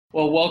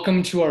Well,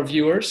 welcome to our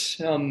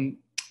viewers.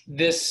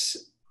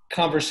 This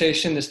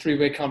conversation, this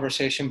three-way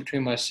conversation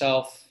between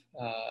myself,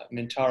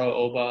 Mintaro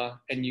Oba,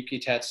 and Yuki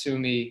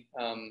Tatsumi,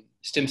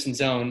 Stimson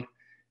Zone,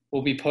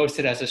 will be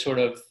posted as a sort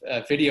of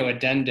video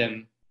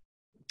addendum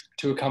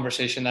to a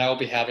conversation that I will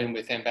be having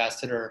with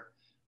Ambassador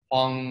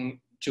Hwang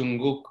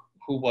Joon-kook,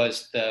 who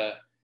was the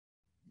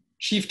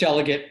chief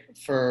delegate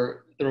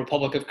for the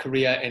Republic of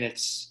Korea in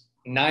its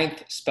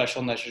 9th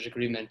Special Measures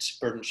Agreement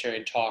burden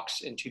sharing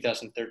talks in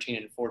 2013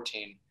 and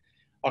 14.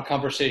 Our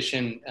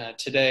conversation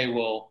today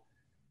will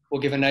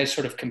give a nice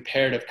sort of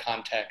comparative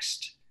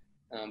context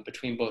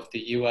between both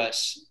the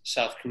US,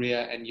 South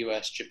Korea, and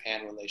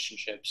US-Japan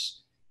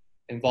relationships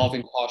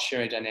involving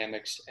cost-sharing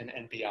dynamics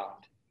and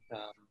beyond.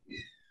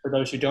 For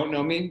those who don't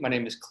know me, my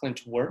name is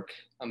Clint Work.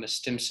 I'm a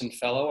Stimson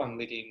Fellow. I'm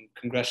leading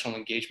congressional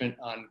engagement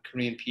on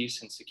Korean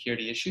peace and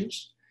security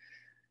issues.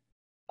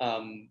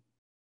 I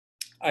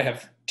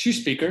have two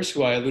speakers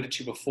who I alluded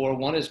to before.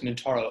 One is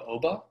Mintaro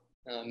Oba.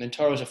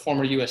 Mintaro is a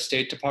former US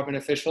State Department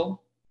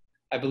official,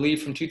 I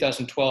believe from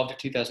 2012 to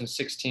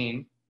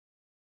 2016.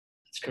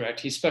 That's correct.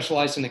 He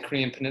specialized in the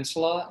Korean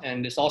Peninsula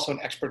and is also an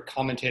expert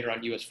commentator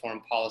on US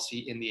foreign policy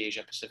in the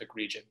Asia-Pacific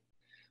region.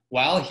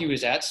 While he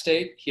was at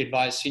State, he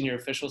advised senior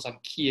officials on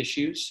key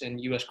issues in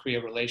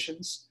US-Korea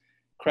relations,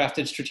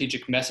 crafted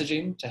strategic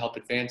messaging to help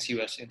advance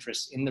US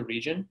interests in the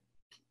region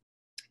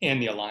and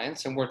the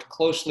alliance, and worked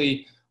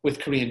closely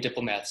with Korean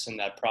diplomats in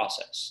that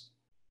process.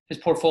 His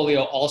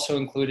portfolio also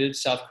included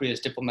South Korea's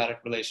diplomatic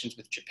relations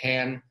with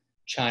Japan,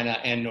 China,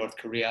 and North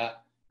Korea,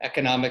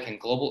 economic and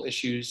global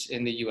issues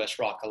in the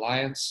US-ROK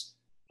alliance,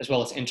 as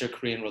well as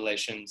inter-Korean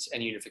relations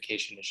and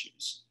unification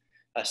issues.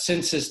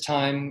 Since his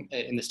time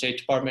in the State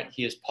Department,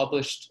 he has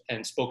published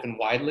and spoken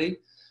widely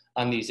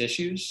on these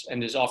issues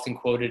and is often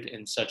quoted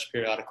in such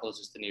periodicals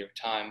as the New York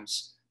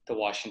Times, the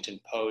Washington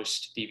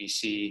Post,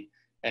 BBC,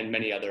 and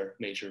many other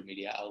major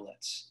media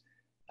outlets.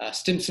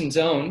 Stimson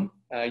Zone,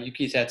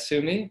 Yuki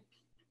Tatsumi,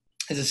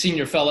 is a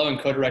senior fellow and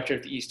co-director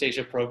of the East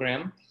Asia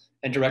program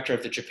and director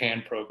of the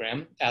Japan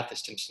program at the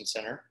Stimson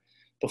Center.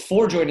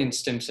 Before joining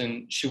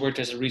Stimson, she worked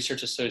as a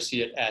research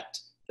associate at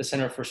the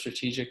Center for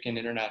Strategic and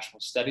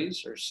International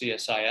Studies, or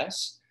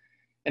CSIS,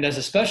 and as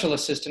a special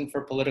assistant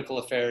for political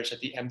affairs at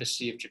the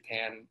Embassy of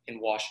Japan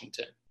in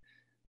Washington.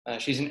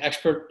 She's an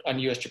expert on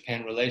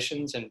US-Japan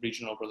relations and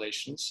regional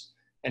relations,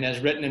 and has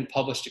written and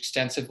published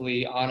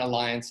extensively on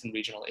alliance and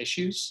regional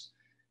issues.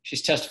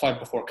 She's testified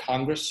before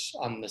Congress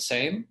on the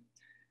same,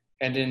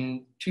 and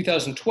in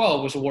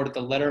 2012 was awarded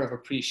the Letter of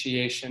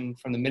Appreciation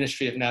from the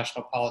Ministry of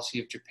National Policy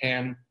of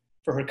Japan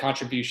for her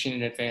contribution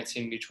in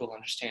advancing mutual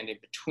understanding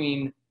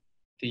between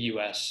the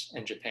US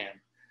and Japan.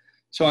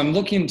 So I'm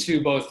looking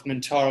to both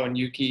Mintaro and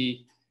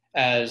Yuki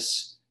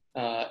as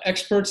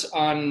experts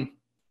on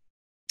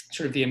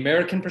sort of the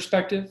American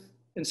perspective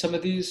in some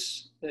of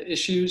these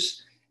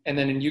issues, and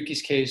then in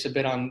Yuki's case, a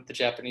bit on the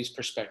Japanese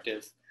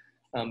perspective.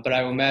 But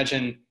I will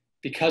imagine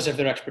because of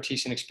their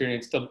expertise and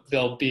experience,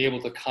 they'll be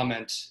able to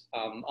comment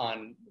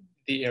on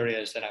the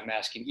areas that I'm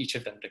asking each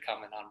of them to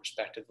comment on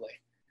respectively.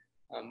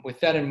 With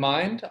that in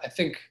mind, I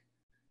think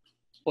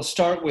we'll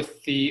start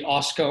with the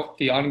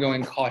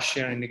ongoing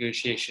cost-sharing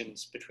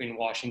negotiations between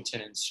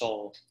Washington and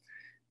Seoul.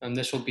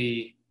 This will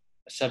be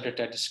a subject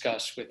I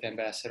discuss with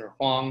Ambassador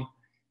Hwang,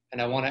 and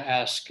I want to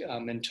ask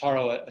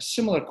Mintaro a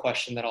similar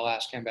question that I'll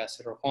ask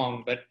Ambassador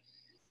Hwang, but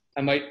I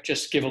might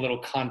just give a little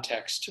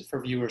context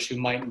for viewers who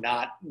might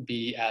not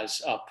be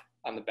as up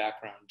on the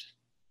background.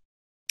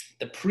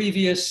 The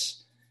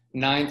previous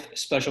 9th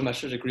Special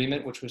Measures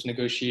Agreement, which was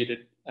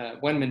negotiated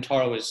when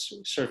Mintaro was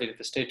serving at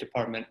the State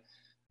Department,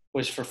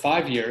 was for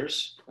 5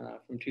 years,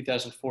 from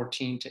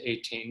 2014 to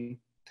 18.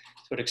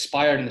 So it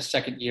expired in the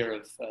second year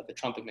of the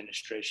Trump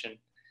administration.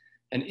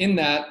 And in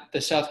that,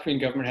 the South Korean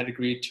government had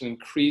agreed to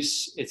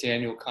increase its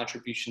annual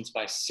contributions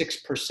by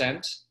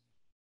 6%,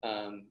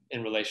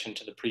 in relation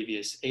to the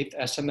previous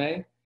 8th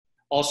SMA,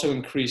 also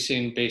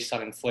increasing based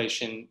on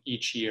inflation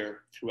each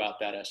year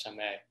throughout that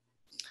SMA.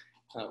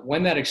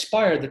 When that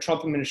expired, the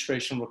Trump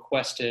administration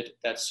requested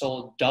that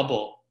Seoul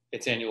double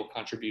its annual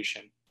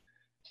contribution.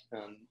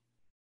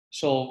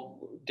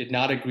 Seoul did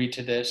not agree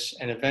to this,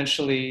 and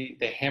eventually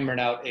they hammered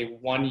out a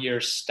 1-year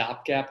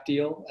stopgap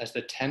deal as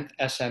the 10th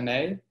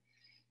SMA,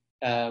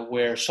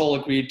 where Seoul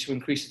agreed to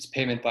increase its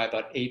payment by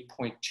about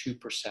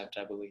 8.2%,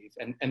 I believe.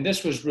 And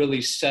this was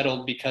really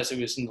settled because it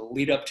was in the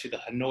lead up to the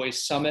Hanoi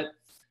summit.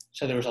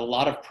 So there was a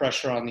lot of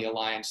pressure on the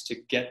alliance to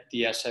get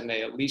the SMA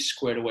at least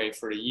squared away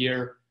for a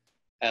year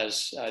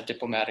as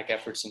diplomatic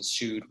efforts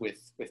ensued with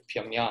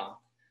Pyongyang.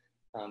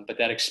 But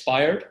that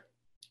expired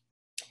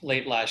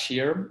late last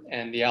year,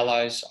 and the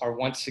allies are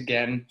once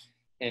again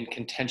in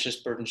contentious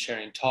burden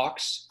sharing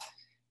talks.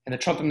 And the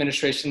Trump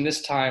administration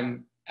this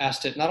time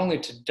asked it not only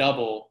to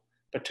double,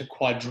 but to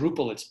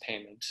quadruple its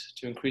payment,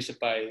 to increase it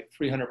by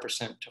 300%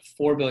 to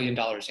 $4 billion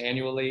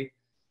annually.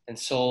 And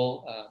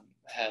Seoul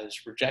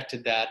has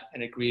rejected that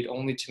and agreed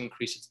only to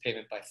increase its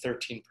payment by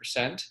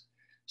 13%.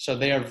 So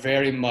they are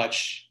very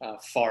much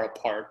far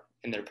apart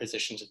in their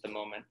positions at the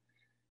moment,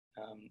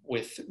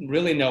 with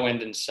really no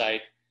end in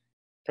sight.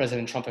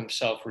 President Trump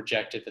himself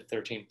rejected the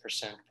 13%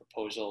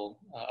 proposal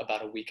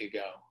about a week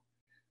ago.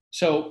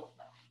 So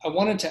I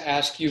wanted to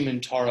ask you,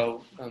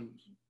 Mintaro,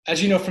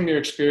 as you know from your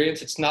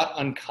experience, it's not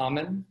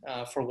uncommon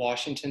for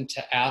Washington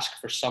to ask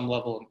for some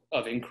level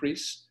of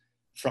increase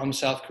from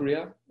South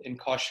Korea in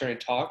cost-sharing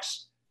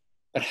talks.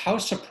 But how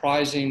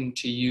surprising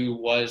to you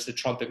was the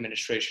Trump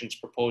administration's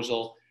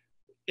proposal,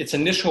 its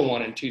initial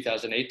one in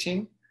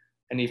 2018,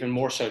 and even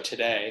more so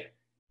today,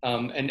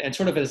 and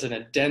sort of as an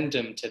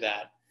addendum to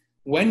that,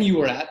 when you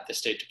were at the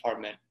State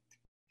Department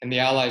and the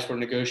allies were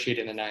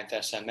negotiating the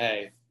 9th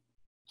SMA,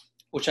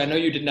 which I know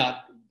you did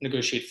not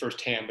negotiate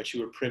firsthand, but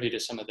you were privy to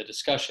some of the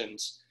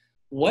discussions.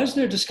 Was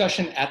there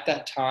discussion at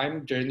that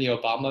time during the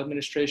Obama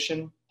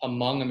administration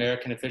among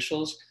American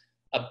officials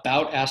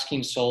about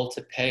asking Seoul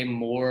to pay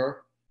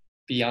more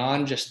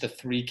beyond just the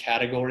three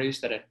categories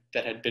that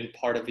had been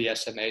part of the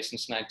SMA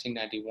since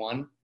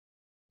 1991?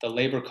 The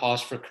labor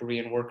costs for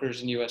Korean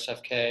workers in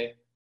USFK,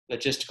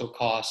 logistical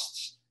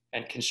costs,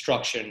 and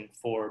construction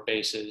for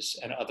bases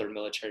and other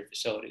military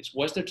facilities.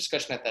 Was there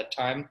discussion at that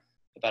time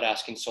about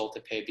asking Seoul to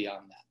pay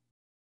beyond that?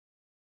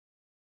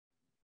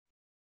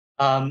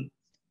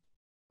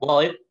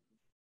 Well,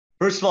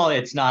 first of all,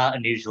 it's not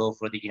unusual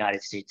for the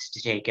United States to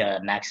take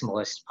a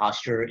maximalist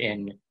posture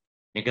in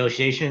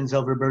negotiations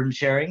over burden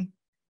sharing.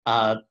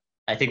 I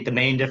think the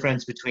main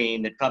difference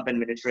between the Trump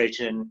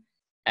administration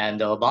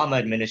and the Obama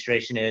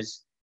administration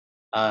is,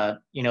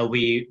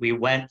 we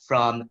went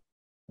from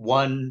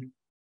one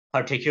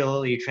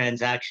particularly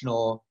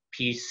transactional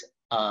piece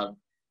of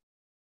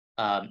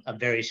a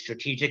very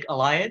strategic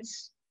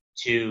alliance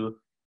to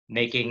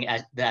making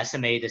the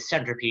SMA the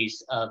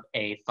centerpiece of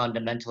a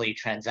fundamentally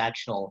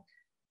transactional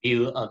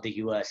view of the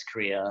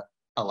US-Korea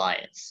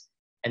alliance.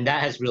 And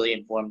that has really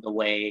informed the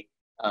way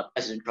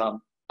President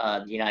Trump,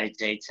 the United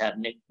States have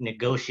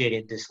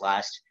negotiated this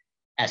last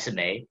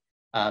SMA.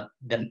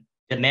 The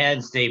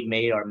demands they've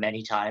made are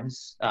many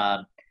times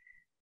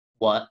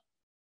what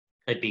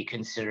could be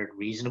considered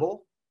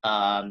reasonable.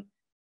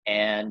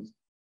 And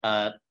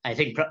I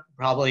think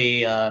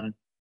probably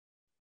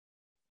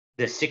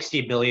the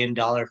 $60 billion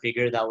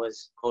figure that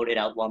was quoted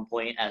at one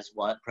point as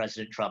what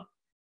President Trump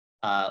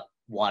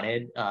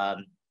wanted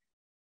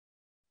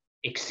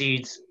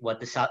exceeds what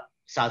the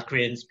South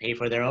Koreans pay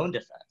for their own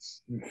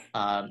defense.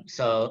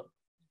 So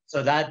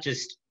that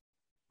just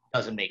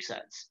doesn't make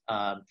sense.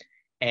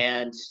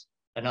 And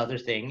another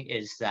thing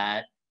is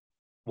that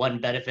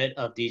one benefit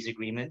of these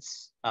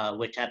agreements,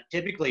 which have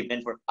typically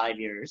been for 5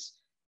 years,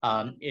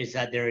 is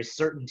that there is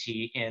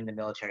certainty in the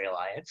military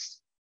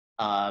alliance.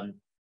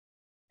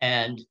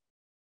 And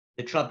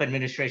the Trump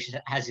administration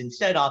has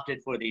instead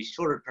opted for these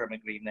shorter term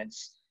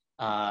agreements,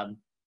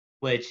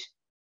 which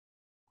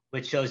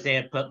shows they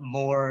have put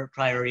more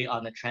priority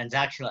on the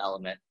transactional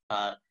element,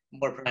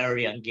 more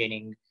priority on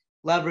gaining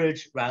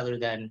leverage rather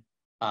than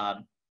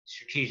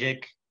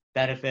strategic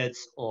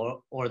benefits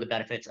or the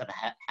benefits of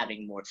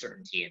having more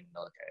certainty in the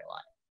military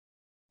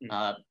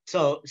alliance.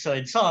 So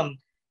in sum,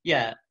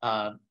 the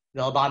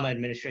Obama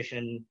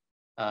administration,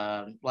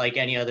 like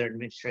any other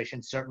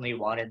administration, certainly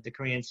wanted the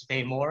Koreans to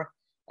pay more,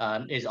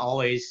 is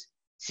always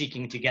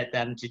seeking to get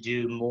them to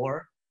do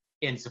more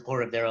in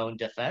support of their own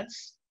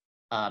defense,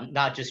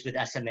 not just with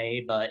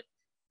SMA, but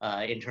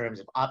in terms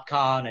of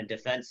OPCON and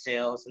defense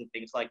sales and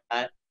things like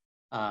that.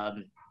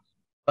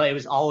 But it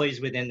was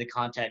always within the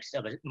context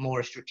of a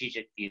more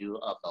strategic view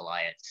of the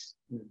alliance.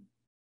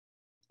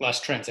 Less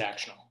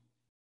transactional.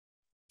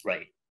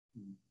 Right.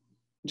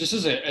 Just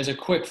as a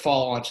quick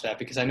follow-on to that,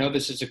 because I know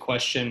this is a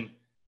question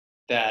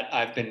that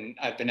I've been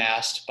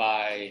asked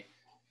by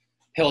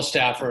Hill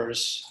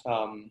staffers,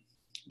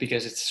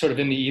 because it's sort of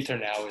in the ether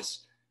now,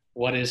 is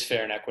what is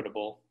fair and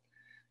equitable?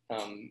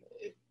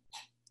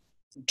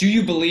 Do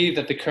you believe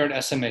that the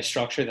current SMA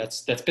structure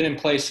that's been in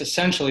place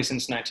essentially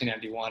since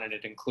 1991, and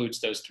it includes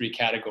those three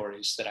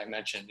categories that I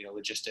mentioned,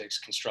 logistics,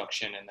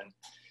 construction, and then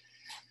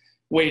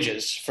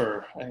wages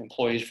for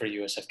employees for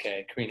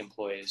USFK, Korean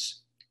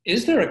employees,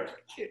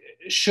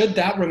 should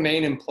that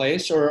remain in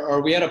place, or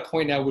are we at a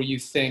point now where you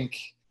think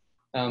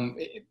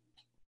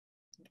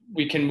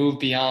we can move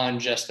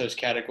beyond just those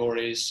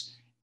categories?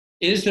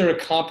 Is there a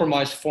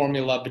compromise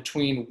formula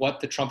between what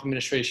the Trump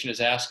administration is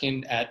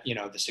asking at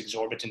this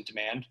exorbitant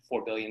demand,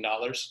 $4 billion,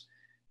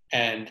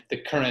 and the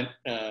current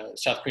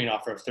South Korean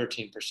offer of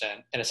 13%,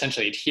 and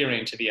essentially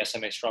adhering to the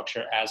SMA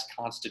structure as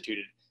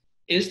constituted?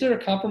 Is there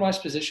a compromise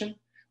position?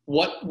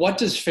 What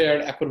does fair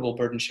and equitable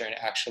burden sharing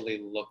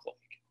actually look like?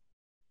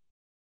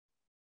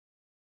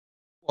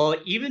 Well,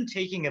 even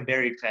taking a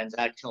very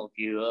transactional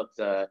view of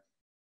the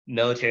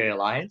military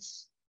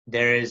alliance,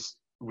 there is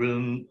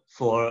room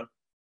for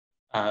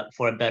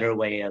a better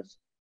way of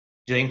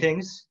doing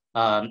things.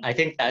 I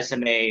think the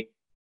SMA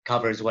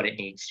covers what it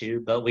needs to,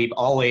 but we've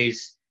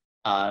always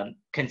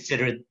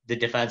considered the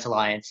defense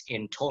alliance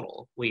in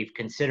total. We've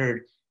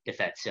considered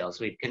defense sales.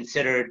 We've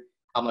considered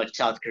how much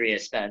South Korea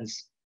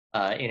spends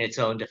in its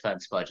own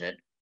defense budget.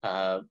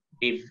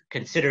 We've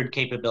considered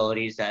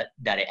capabilities that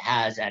it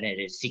has and it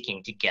is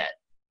seeking to get.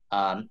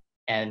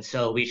 And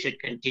so we should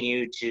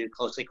continue to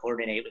closely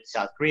coordinate with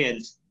South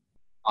Koreans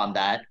on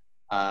that.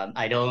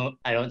 I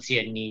don't see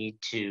a need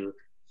to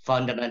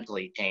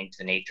fundamentally change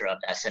the nature of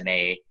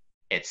SMA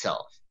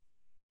itself.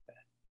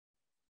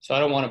 So I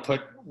don't want to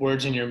put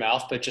words in your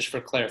mouth, but just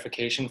for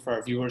clarification for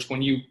our viewers,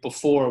 when you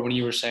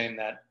were saying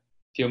that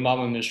the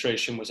Obama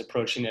administration was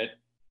approaching it,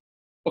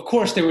 of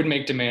course they would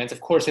make demands, of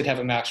course they'd have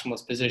a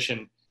maximalist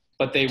position,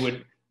 but they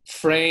would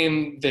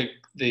frame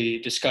the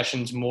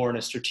discussions more in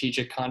a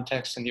strategic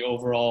context and the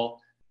overall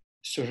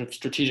sort of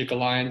strategic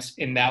alliance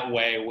in that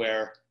way,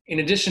 where in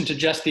addition to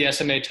just the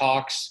SMA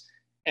talks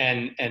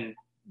and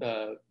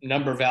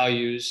number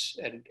values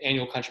and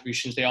annual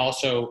contributions, they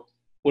also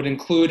would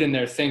include in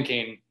their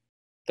thinking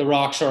the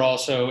ROKs are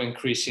also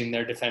increasing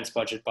their defense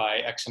budget by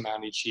X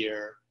amount each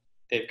year.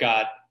 They've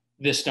got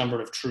this number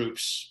of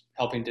troops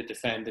helping to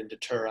defend and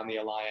deter on the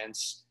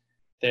alliance.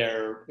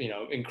 They're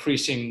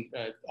increasing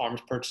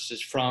arms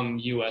purchases from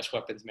U.S.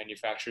 weapons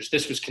manufacturers.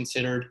 This was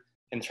considered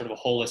in sort of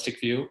a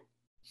holistic view.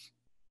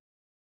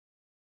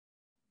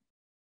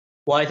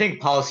 Well, I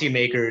think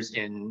policymakers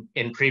in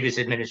previous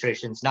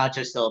administrations, not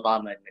just the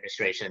Obama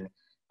administration,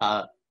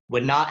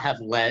 would not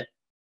have let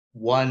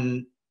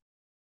one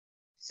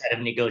set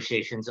of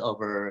negotiations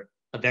over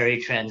a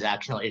very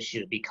transactional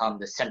issue become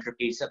the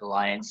centerpiece of the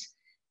alliance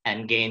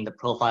and gain the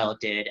profile it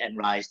did and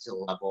rise to the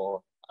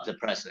level of the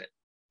president.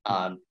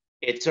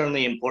 It's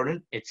certainly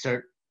important. It's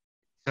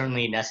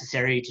certainly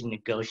necessary to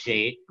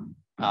negotiate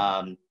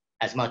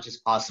as much as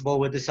possible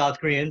with the South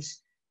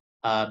Koreans,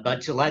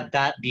 but to let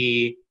that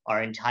be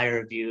our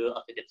entire view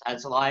of the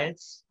defense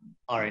alliance,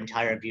 our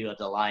entire view of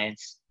the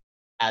alliance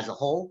as a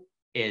whole,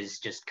 is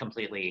just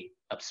completely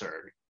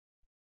absurd.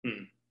 I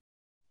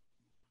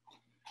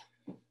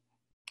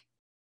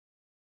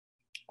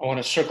want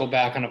to circle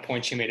back on a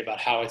point you made about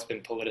how it's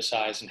been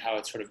politicized and how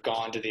it's sort of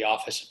gone to the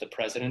office of the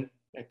president,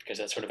 because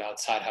that's sort of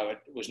outside how it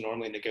was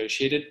normally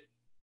negotiated.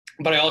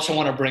 But I also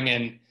want to bring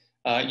in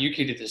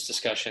Yuki to this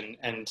discussion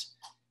and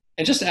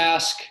just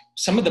ask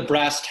some of the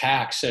brass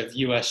tacks of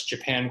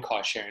US-Japan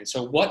cost sharing.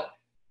 So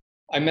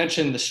I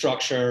mentioned the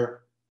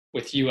structure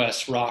with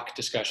US-ROK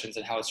discussions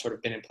and how it's sort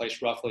of been in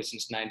place roughly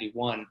since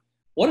 '91.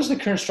 What is the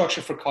current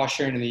structure for cost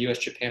sharing in the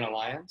US-Japan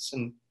alliance?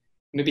 And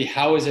maybe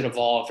how has it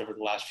evolved over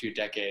the last few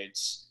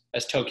decades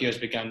as Tokyo has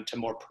begun to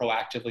more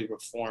proactively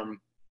reform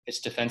its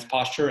defense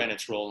posture and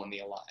its role in the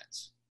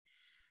alliance?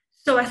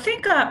 So I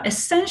think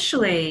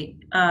essentially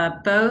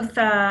both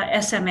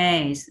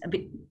SMAs,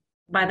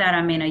 by that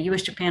I mean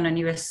US-Japan and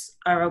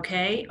US-ROK,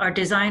 are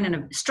designed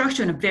and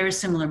structured in a very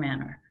similar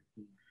manner.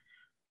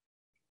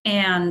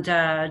 And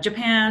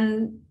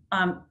Japan,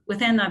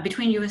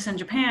 between US and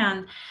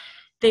Japan,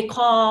 they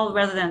call,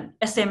 rather than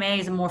SMA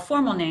is a more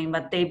formal name,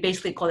 but they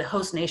basically call it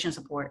host nation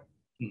support.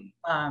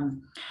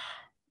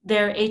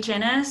 Their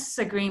HNS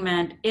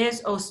agreement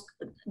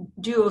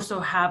also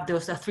have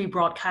those three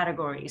broad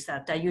categories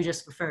that you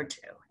just referred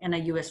to in a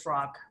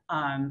US-ROK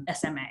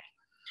SMA.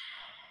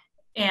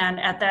 And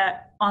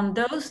on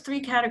those three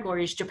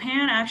categories,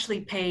 Japan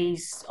actually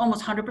pays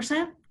almost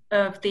 100%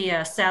 of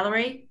the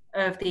salary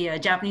of the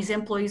Japanese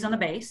employees on the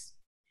base.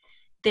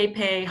 They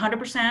pay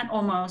 100%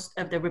 almost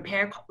of the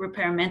repair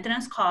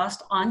maintenance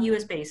cost on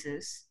US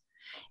bases.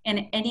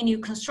 And any new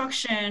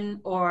construction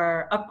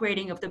or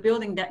upgrading of the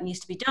building that needs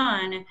to be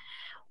done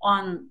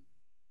on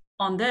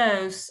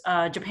those,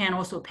 Japan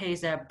also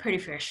pays a pretty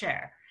fair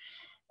share.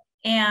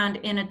 And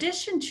in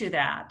addition to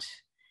that,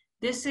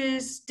 this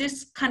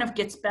kind of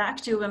gets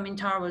back to what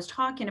Mintaro was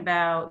talking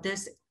about.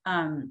 This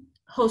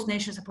host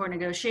nation support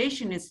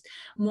negotiation is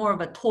takes more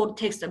of a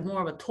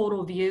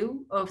total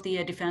view of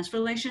the defense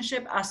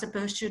relationship, as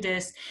opposed to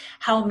this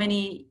how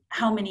many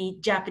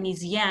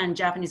Japanese yen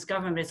Japanese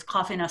government is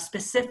coughing out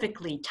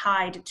specifically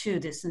tied to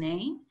this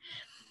name.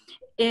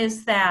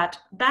 Is that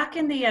back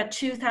in the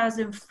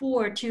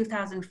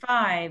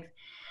 2004-2005,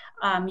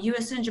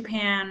 US and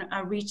Japan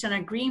reached an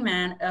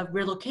agreement of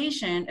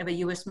relocation of a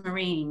US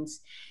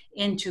Marines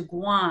into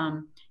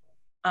Guam,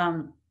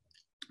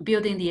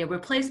 building the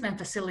replacement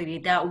facility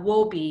that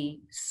will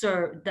be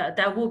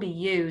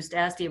used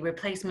as the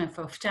replacement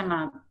for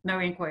Futenma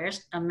Marine Corps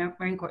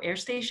Air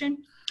Station.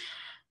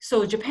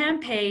 So Japan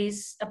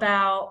pays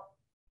about,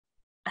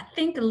 I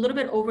think, a little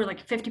bit over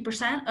like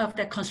 50% of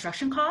the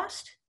construction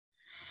cost.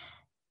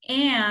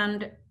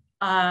 And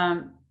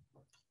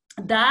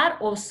that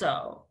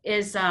also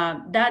is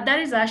that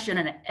is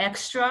actually an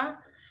extra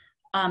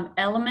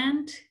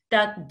element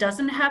that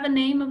doesn't have a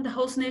name of the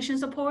host nation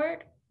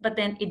support, but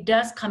then it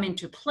does come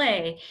into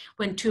play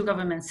when two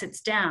governments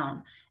sits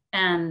down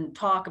and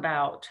talk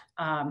about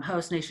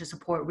host nation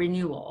support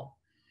renewal.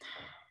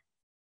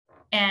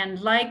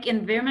 And like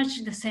in very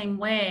much the same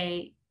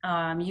way,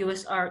 in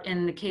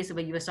the case of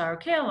a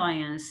US-ROK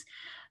alliance,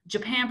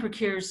 Japan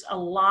procures a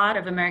lot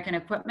of American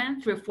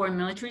equipment through foreign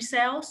military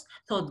sales.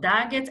 So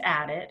that gets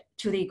added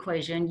to the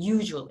equation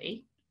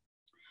usually.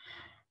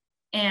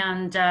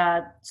 And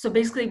so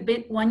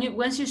basically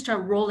once you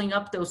start rolling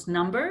up those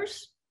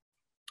numbers,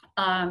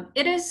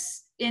 it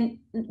is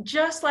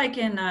just like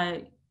in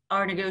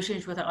our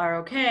negotiations with the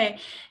ROK,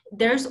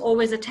 there's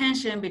always a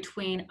tension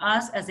between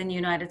us as in the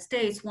United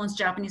States wants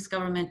Japanese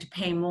government to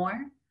pay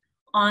more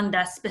on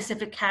that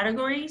specific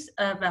categories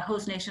of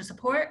host nation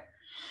support,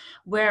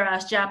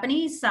 whereas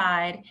Japanese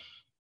side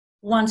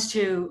wants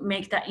to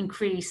make that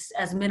increase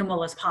as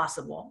minimal as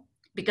possible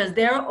because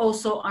they're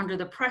also under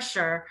the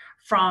pressure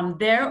from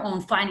their own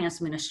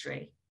finance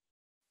ministry.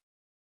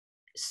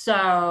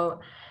 So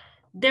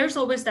there's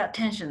always that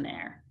tension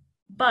there.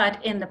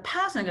 But in the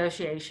past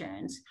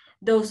negotiations,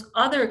 those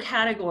other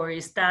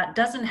categories that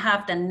doesn't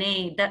have the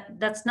name,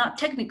 that's not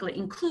technically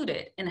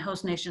included in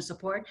host nation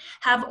support,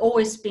 have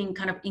always been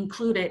kind of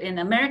included in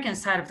the American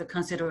side of the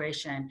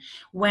consideration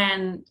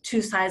when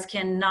two sides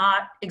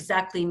cannot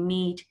exactly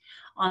meet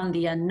on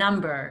the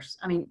numbers,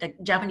 I mean, the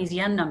Japanese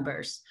yen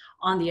numbers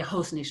on the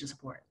host nation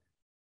support.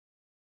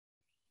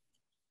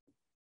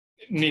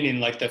 Meaning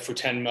like the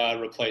Futenma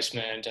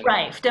replacement. And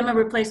right, Futenma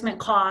replacement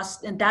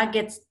cost, and that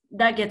gets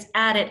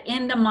added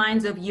in the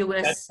minds of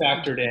U.S. That's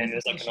factored in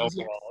as like an overall.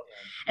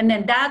 Yes. And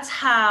then that's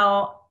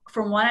how,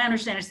 from what I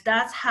understand, is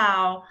that's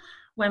how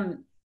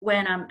when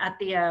I'm at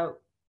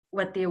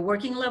the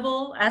working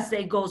level, as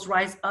they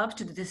rise up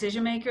to the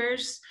decision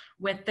makers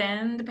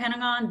within the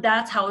Pentagon,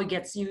 that's how it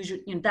gets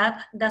usually,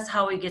 that's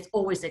how it gets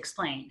always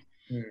explained.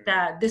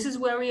 That this is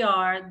where we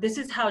are, this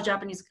is how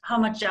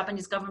much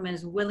Japanese government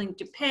is willing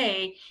to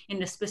pay in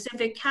the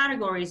specific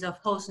categories of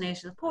host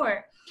nation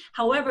support.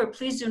 However,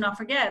 please do not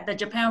forget that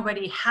Japan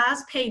already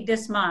has paid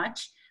this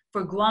much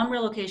for Guam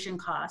relocation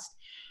cost,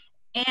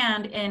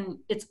 and in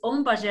its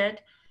own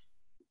budget,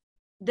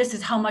 this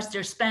is how much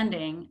they're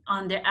spending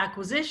on their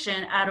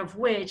acquisition, out of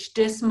which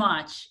this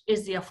much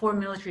is the foreign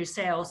military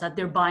sales that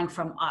they're buying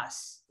from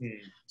us.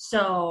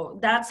 So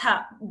that's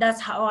how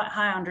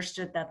I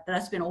understood that.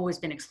 That's always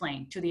been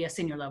explained to the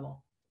senior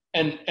level.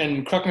 And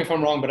correct me if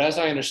I'm wrong, but as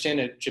I understand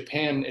it,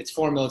 Japan, its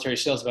foreign military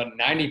sales, about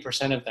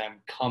 90% of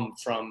them come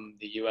from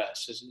the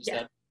U.S. Is yes.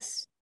 that?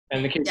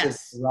 And in the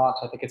case of ROK,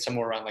 I think it's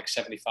somewhere around like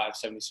 75,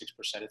 76%.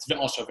 It's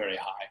also very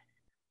high.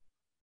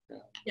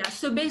 Yeah,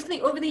 so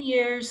basically over the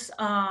years,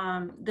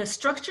 the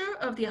structure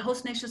of the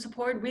host nation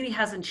support really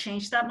hasn't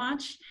changed that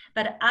much.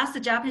 But as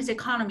the Japanese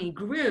economy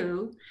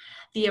grew,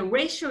 the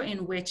ratio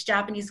in which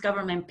Japanese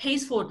government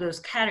pays for those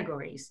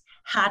categories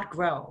had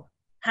grown.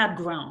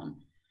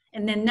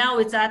 And then now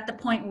it's at the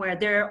point where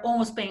they're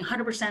almost paying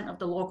 100% of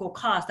the local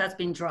cost. That's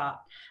been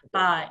dropped.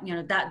 But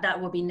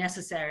that will be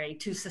necessary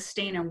to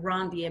sustain and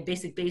run the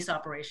basic base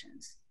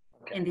operations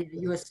in the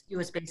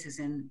US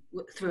bases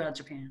throughout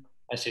Japan.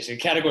 I see. So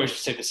categories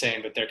stay the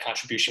same, but their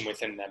contribution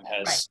within them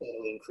has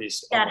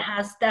increased. That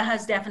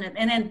has definitely,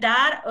 and then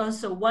that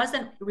also was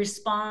a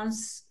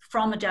response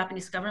from the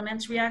Japanese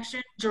government's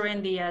reaction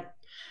during the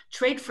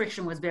trade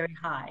friction was very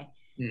high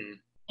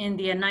in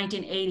the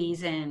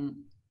 1980s and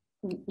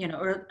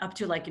or up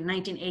to like in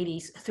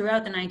 1980s,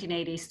 throughout the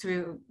 1980s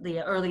through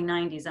the early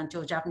 90s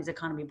until Japanese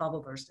economy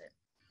bubble bursted.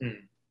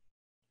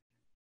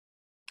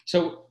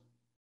 So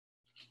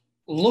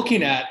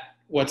looking at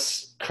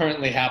what's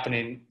currently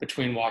happening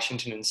between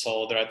Washington and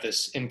Seoul, they're at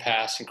this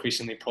impasse,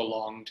 increasingly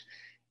prolonged,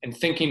 and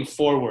thinking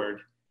forward,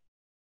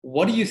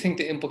 what do you think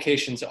the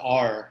implications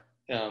are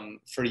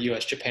for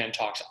U.S.-Japan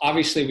talks?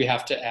 Obviously, we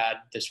have to add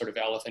this sort of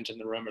elephant in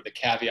the room, or the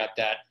caveat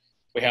that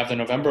we have the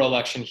November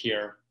election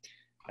here,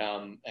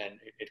 and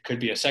it could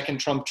be a second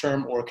Trump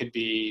term, or it could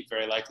be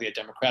very likely a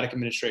Democratic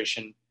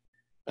administration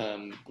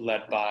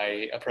led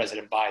by a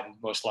President Biden,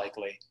 most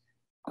likely.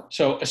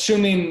 So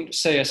assuming,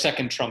 say, a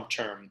second Trump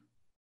term,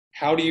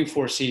 how do you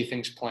foresee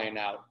things playing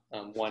out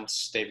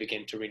once they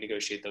begin to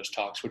renegotiate those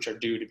talks, which are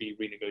due to be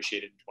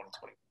renegotiated in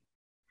 2020?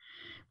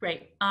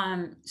 Right.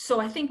 So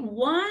I think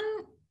one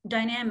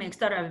dynamics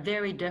that are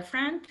very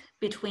different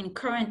between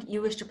current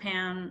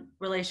U.S.-Japan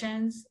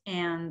relations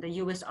and the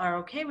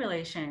U.S.-ROK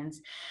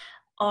relations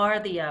are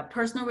the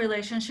personal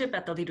relationship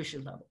at the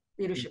leadership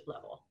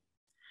level.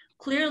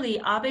 Clearly,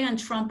 Abe and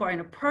Trump are,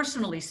 in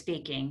personally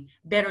speaking,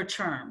 better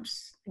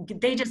terms.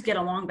 They just get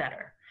along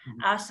better,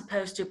 as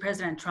opposed to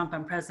President Trump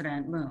and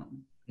President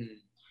Moon.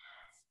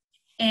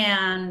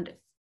 And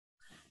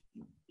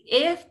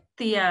if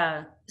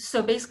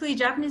so basically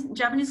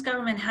Japanese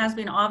government has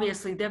been,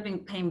 obviously, they've been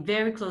paying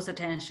very close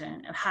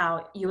attention of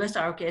how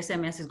US-ROK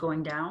SMS is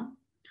going down.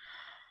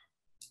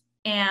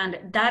 And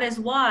that is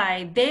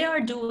why they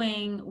are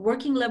doing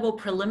working level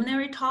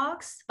preliminary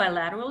talks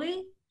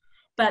bilaterally,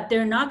 but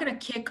they're not going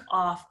to kick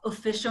off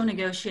official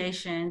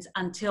negotiations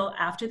until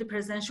after the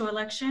presidential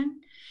election.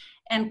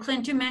 And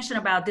Clint, you mentioned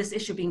about this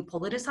issue being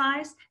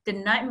politicized. The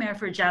nightmare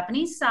for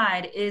Japanese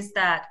side is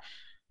that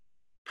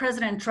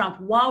President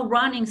Trump, while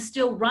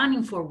still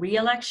running for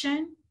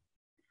re-election,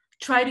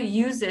 try to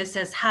use this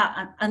as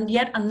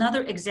yet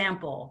another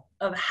example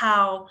of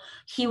how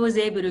he was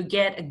able to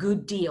get a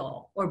good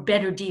deal or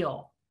better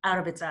deal out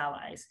of its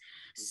allies.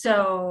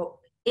 So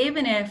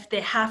even if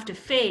they have to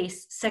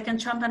face second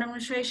Trump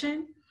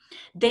administration,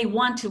 they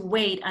want to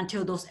wait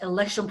until those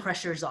election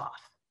pressures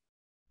off.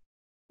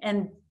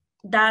 And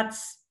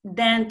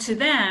then to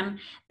them,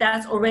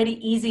 that's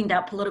already easing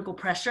that political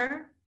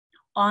pressure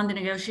on the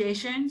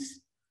negotiations.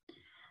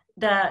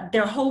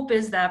 their hope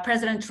is that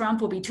President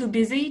Trump will be too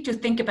busy to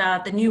think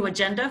about the new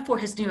agenda for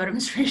his new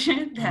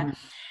administration. That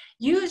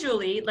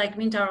usually, like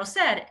Mintaro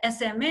said,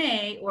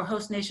 SMA or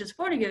host nation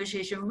support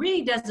negotiation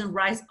really doesn't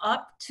rise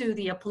up to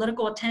the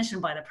political attention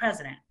by the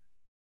president.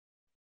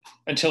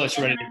 Until it's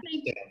ready to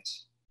be stand.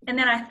 And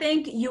then I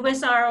think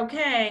US-ROK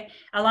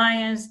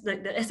alliance,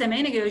 the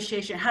SMA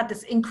negotiation had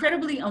this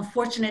incredibly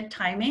unfortunate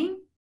timing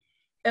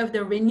of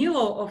the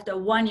renewal of the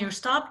one-year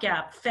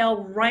stopgap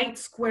fell right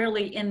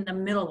squarely in the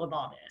middle of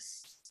all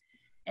this.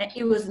 And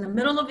it was in the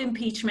middle of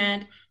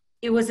impeachment.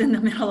 It was in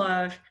the middle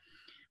of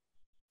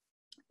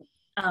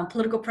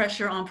political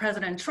pressure on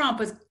President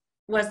Trump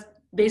was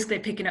basically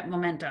picking up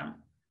momentum.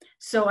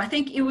 So I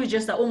think it was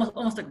just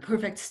almost like a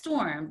perfect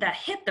storm that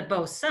hit the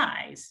both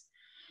sides.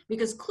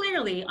 Because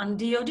clearly on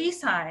DOD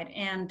side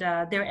and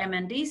their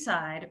MND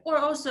side, or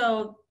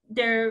also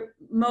their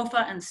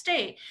MOFA and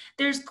state,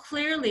 there's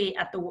clearly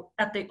at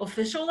the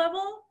official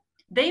level,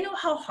 they know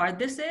how hard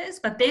this is,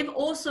 but they've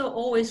also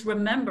always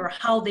remember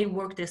how they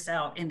worked this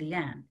out in the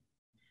end.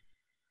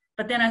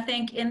 But then I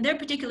think in their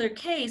particular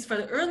case for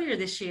the earlier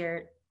this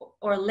year,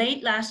 or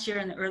late last year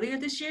and earlier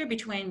this year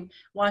between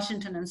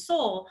Washington and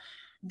Seoul,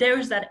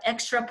 there's that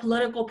extra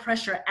political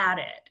pressure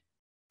added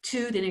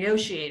to the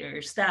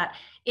negotiators that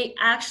it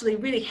actually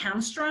really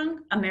hamstrung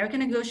American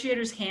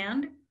negotiators'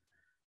 hand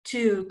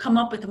to come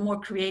up with more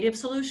creative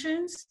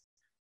solutions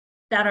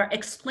that are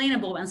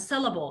explainable and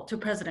sellable to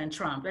President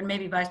Trump and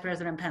maybe Vice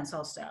President Pence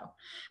also.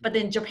 But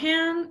then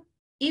Japan,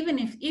 even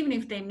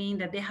if they mean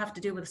that they have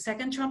to deal with the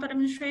second Trump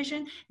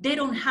administration, they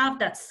don't have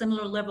that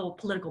similar level of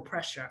political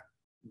pressure.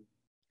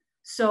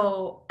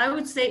 So I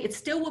would say it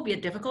still will be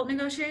a difficult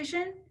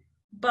negotiation,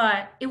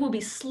 but it will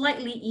be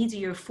slightly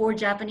easier for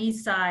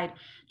Japanese side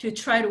to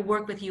try to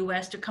work with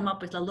US to come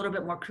up with a little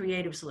bit more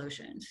creative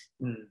solutions.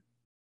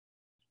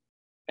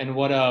 And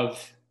what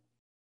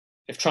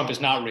if Trump is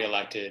not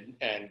reelected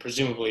and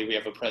presumably we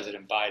have a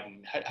President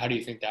Biden, how do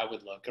you think that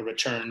would look? A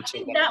return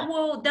to that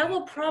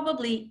will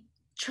probably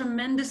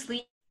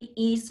tremendously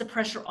ease the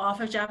pressure off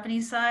of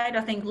Japanese side.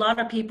 I think a lot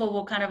of people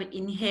will kind of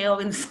inhale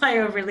in sigh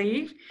of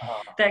relief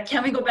that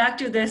can we go back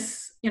to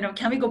this,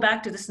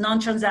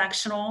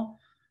 non-transactional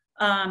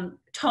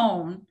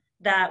tone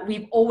that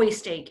we've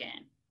always taken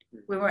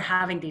when we're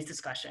having these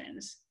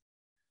discussions.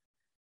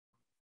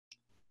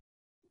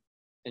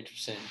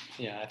 Interesting.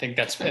 Yeah, I think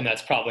that's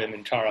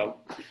probably, Tara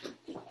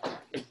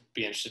would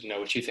be interested to know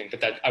what you think,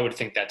 but I would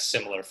think that's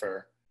similar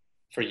for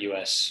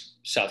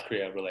US-South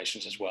Korea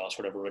relations as well,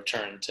 sort of a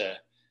return to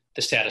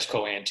the status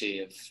quo ante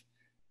of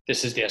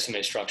this is the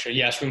SMA structure.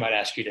 Yes, we might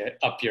ask you to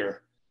up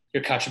your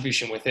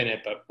contribution within it,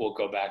 but we'll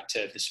go back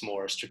to this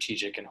more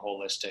strategic and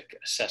holistic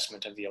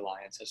assessment of the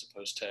alliance as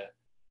opposed to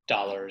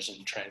dollars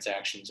and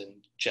transactions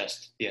and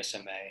just the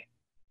SMA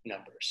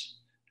numbers.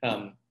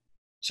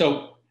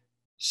 So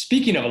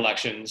speaking of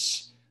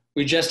elections,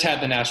 we just had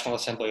the National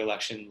Assembly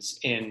elections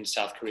in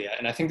South Korea.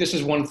 And I think this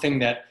is one thing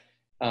that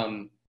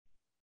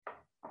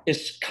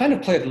is kind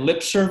of played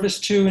lip service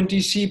to in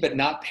DC, but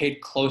not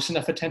paid close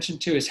enough attention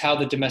to, is how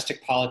the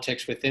domestic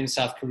politics within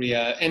South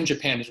Korea and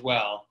Japan as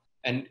well,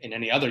 and in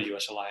any other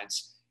US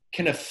alliance,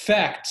 can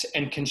affect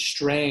and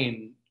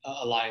constrain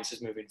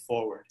alliances moving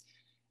forward.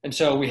 And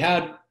so we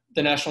had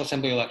the National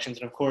Assembly elections,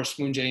 and of course,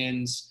 Moon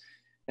Jae-in's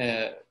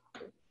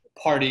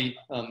party,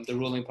 the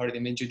ruling party, the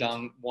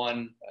Minju-dang,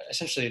 won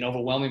essentially an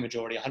overwhelming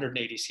majority,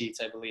 180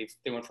 seats, I believe.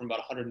 They went from about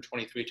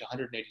 123 to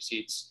 180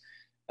 seats.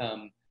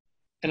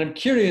 And I'm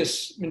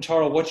curious,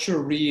 Mintaro, what's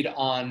your read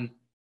on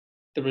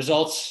the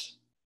results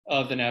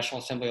of the National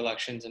Assembly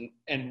elections,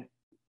 and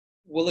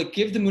will it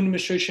give the Moon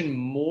administration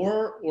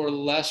more or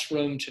less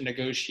room to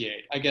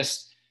negotiate? I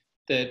guess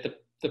the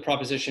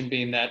proposition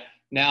being that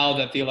now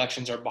that the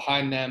elections are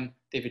behind them,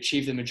 they've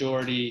achieved the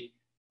majority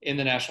in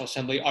the National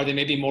Assembly, are they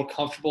maybe more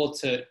comfortable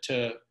to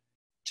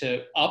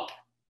up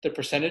the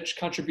percentage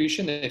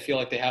contribution? They feel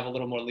like they have a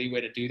little more leeway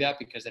to do that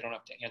because they don't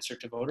have to answer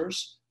to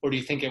voters? Or do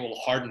you think it will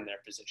harden their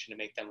position to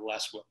make them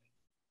less willing?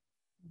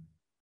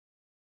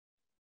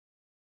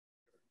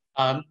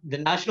 The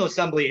National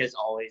Assembly has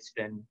always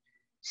been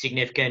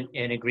significant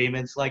in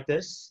agreements like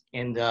this.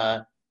 In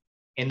the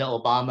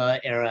Obama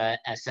era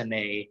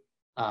SMA,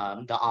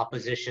 the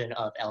opposition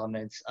of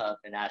elements of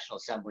the National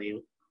Assembly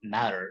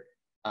mattered,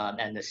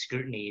 and the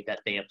scrutiny that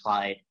they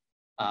applied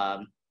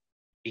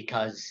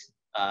because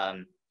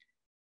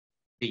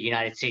the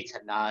United States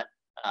had not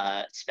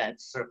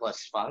spent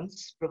surplus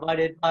funds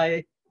provided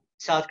by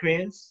South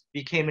Koreans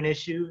became an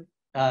issue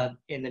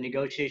in the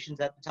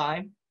negotiations at the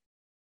time.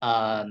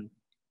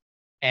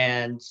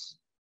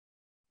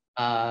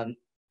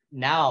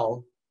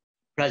 Now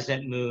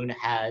President Moon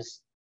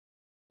has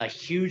a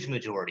huge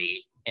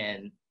majority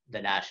in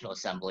the National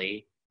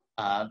Assembly.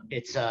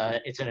 It's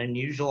an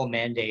unusual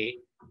mandate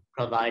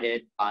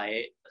provided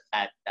by the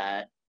fact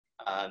that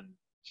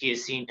he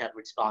is seen to have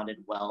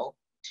responded well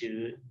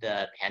to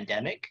the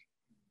pandemic.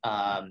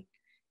 And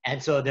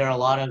so there are a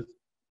lot of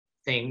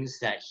things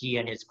that he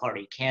and his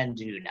party can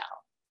do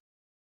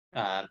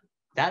now.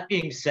 That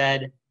being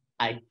said,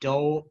 I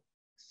don't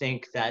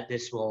think that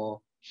this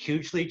will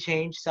hugely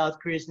change South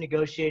Korea's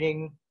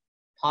negotiating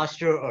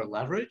posture or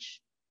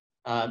leverage,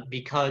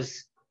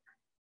 because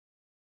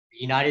the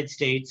United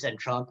States and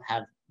Trump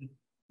have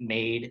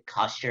made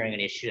cost sharing an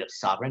issue of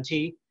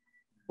sovereignty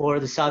for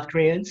the South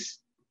Koreans.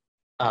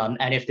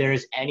 And if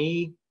there's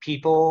any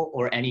people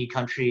or any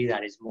country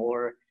that is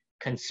more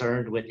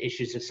concerned with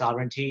issues of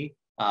sovereignty,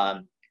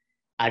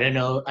 I don't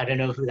know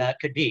who that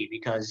could be,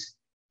 because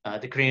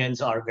the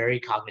Koreans are very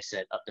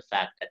cognizant of the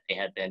fact that they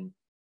have been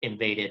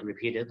invaded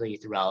repeatedly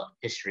throughout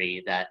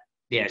history, that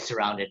they are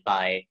surrounded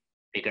by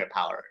bigger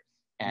power.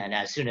 And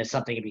as soon as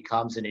something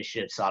becomes an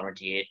issue of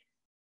sovereignty,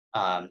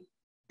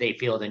 they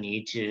feel the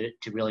need to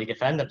really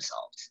defend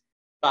themselves.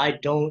 But I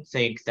don't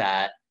think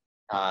that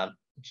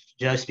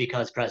just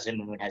because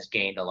President Moon has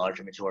gained a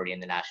larger majority in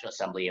the National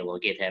Assembly, it will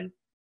give him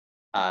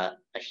a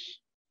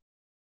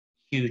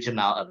huge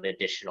amount of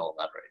additional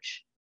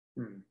leverage.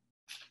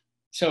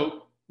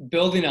 So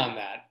building on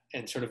that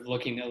and sort of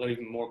looking a little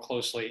even more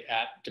closely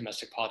at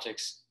domestic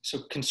politics, so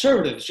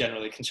conservatives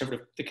generally,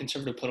 the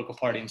conservative political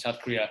party in South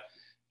Korea,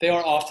 they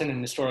are often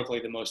and historically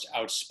the most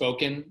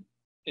outspoken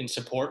in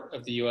support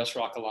of the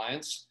US-ROK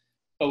alliance.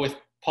 But with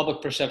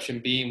public perception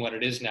being what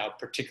it is now,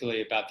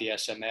 particularly about the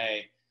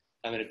SMA,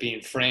 and it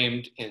being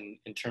framed in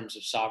terms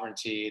of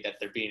sovereignty, that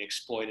they're being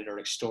exploited or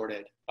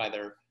extorted by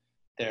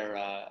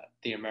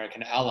the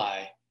American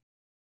ally,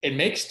 it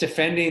makes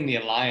defending the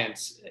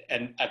alliance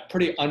a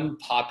pretty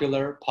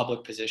unpopular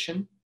public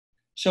position.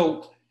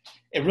 So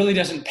it really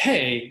doesn't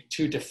pay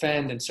to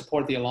defend and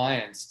support the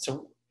alliance.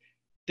 So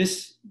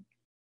this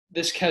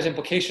has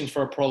implications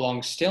for a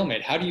prolonged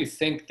stalemate. How do you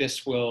think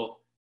this will,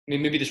 I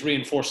mean, maybe this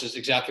reinforces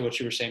exactly what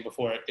you were saying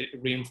before. It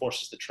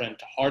reinforces the trend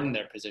to harden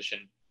their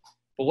position.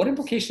 But what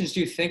implications do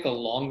you think a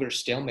longer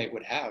stalemate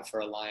would have for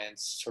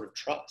alliance sort of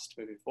trust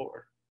moving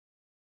forward,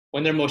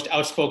 when their most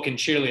outspoken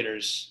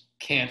cheerleaders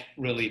can't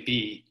really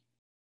be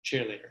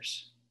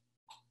cheerleaders?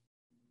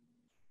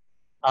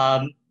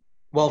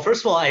 Well,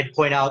 first of all, I'd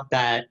point out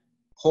that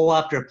poll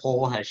after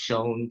poll has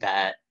shown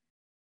that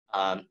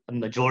a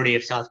majority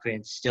of South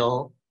Koreans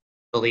still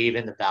believe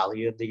in the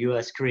value of the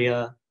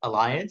US-Korea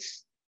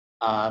alliance.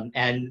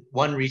 And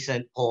one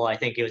recent poll, I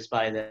think it was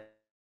by the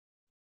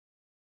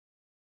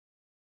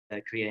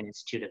Korean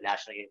Institute of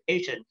National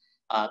Unification,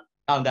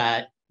 found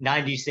that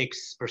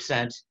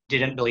 96%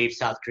 didn't believe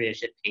South Korea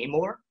should pay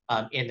more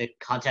in the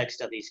context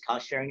of these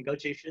cost-sharing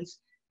negotiations,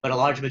 but a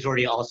large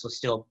majority also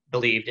still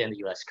believed in the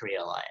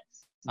US-Korea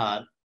alliance.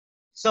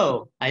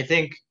 So I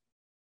think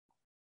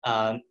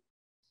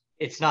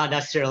it's not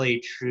necessarily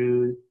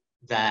true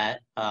that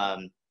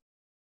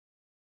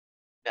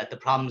that the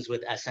problems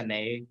with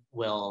SMA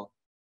will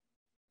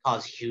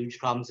cause huge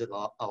problems with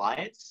the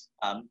alliance.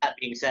 That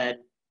being said,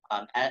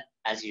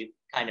 as you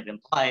kind of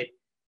implied,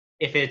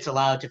 if it's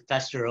allowed to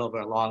fester over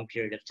a long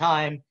period of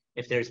time,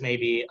 if there's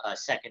maybe a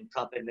second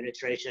Trump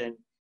administration,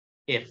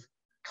 if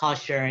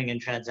cost sharing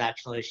and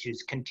transactional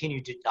issues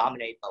continue to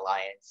dominate the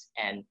alliance,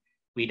 and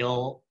we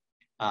don't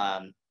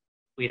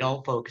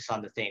focus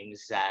on the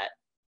things that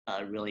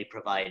really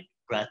provide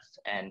breadth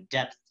and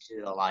depth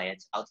to the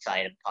alliance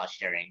outside of cost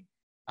sharing,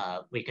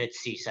 we could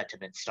see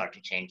sentiments start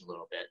to change a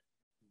little bit.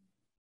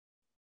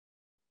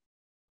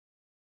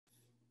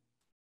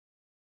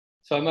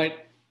 So I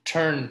might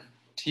turn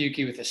to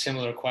Yuki with a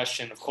similar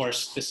question. Of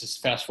course, this is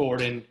fast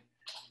forwarding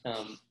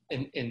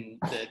in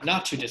the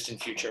not too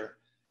distant future,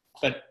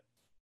 but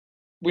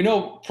we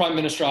know Prime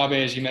Minister Abe,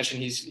 as you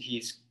mentioned,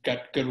 he's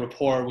got good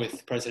rapport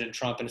with President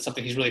Trump, and it's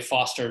something he's really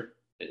fostered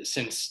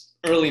since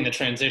early in the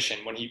transition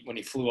when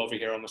he flew over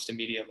here almost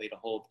immediately to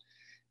hold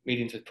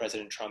meetings with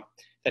President Trump.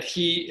 That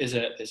he is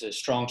a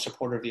strong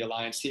supporter of the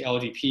alliance. The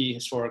LDP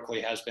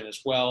historically has been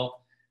as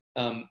well.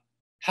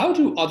 How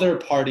do other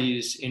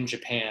parties in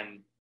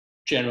Japan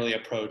generally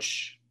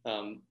approach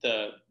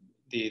the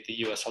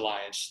U.S.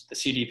 alliance? The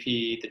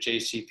CDP, the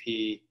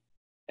JCP,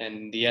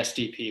 and the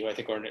SDP, who I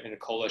think are in a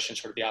coalition,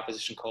 sort of the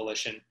opposition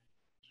coalition,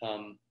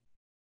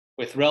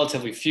 with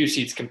relatively few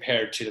seats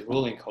compared to the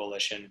ruling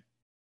coalition.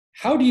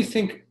 How do you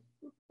think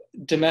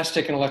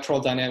domestic and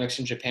electoral dynamics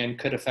in Japan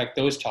could affect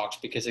those talks?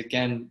 Because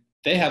again,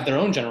 they have their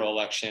own general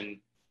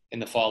election in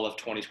the fall of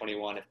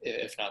 2021,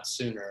 if not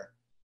sooner.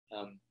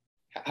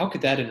 How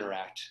could that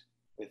interact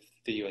with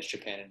the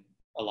U.S.-Japan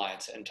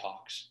alliance and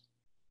talks?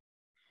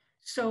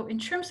 So in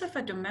terms of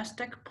a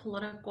domestic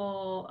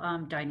political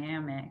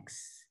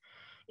dynamics,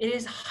 it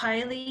is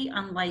highly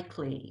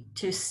unlikely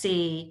to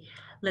see,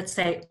 let's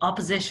say,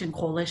 opposition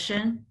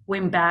coalition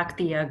win back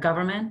the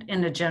government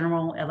in the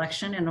general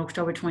election in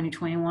October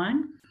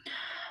 2021.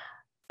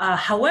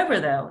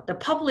 However, though, the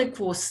public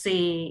will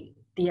see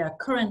the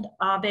current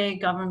Abe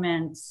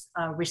government's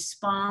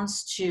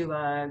response to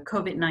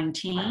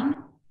COVID-19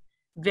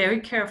 very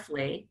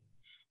carefully,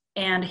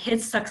 and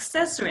his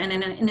successor, and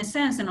in a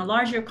sense, in a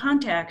larger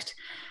context,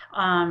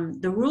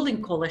 the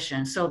ruling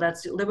coalition, so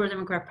that's the Liberal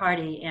Democrat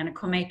Party and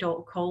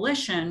Komeito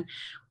coalition,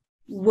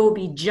 will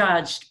be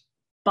judged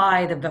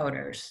by the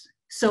voters.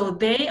 So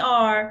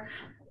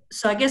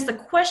I guess the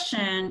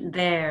question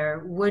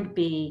there would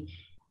be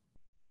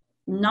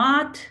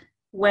not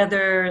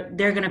whether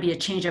there's going to be a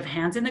change of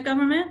hands in the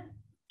government,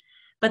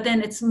 but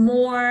then it's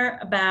more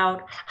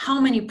about how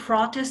many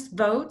protest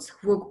votes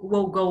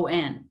will go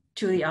in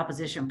to the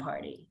opposition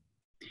party.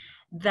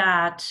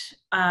 That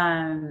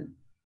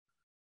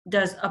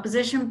does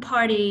opposition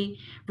party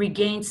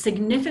regain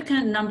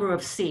significant number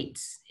of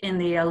seats in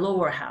the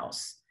lower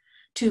house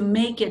to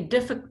make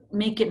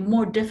it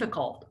more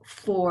difficult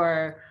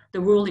for the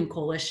ruling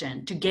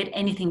coalition to get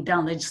anything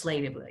done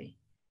legislatively.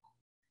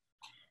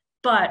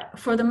 But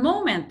for the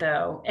moment,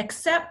 though,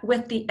 except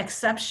with the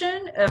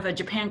exception of a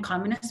Japan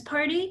Communist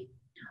Party,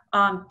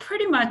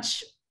 pretty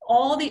much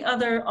all the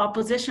other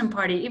opposition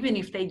party, even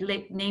if they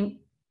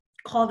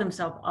call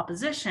themselves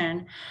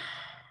opposition,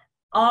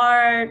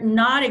 are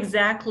not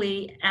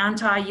exactly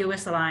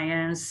anti-U.S.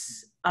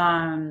 alliance.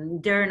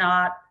 They're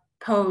not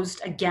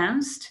posed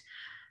against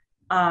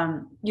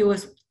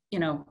U.S.,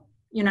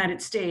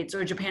 United States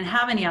or Japan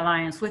have any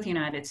alliance with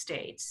United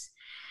States.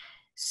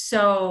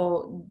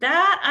 So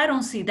that I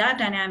don't see that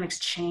dynamics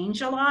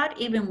change a lot,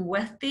 even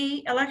with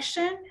the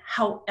election.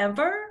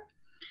 However,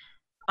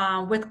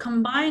 with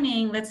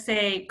combining, let's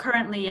say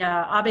currently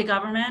Abe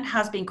government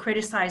has been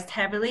criticized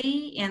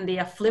heavily in the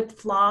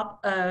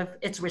flip-flop of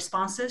its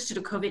responses to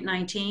the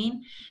COVID-19,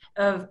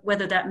 of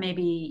whether that may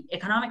be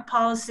economic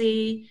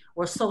policy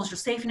or social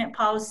safety net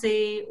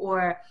policy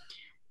or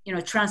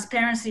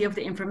transparency of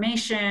the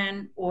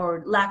information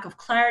or lack of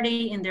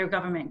clarity in their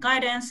government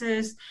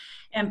guidances.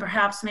 And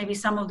perhaps maybe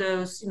some of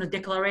those,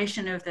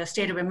 declaration of the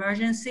state of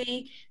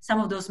emergency, some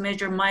of those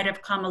measures might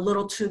have come a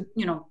little too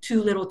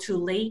little too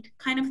late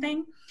kind of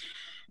thing,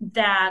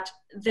 that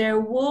there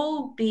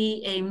will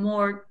be a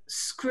more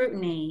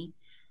scrutiny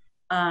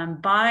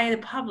by the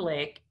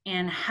public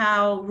in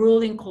how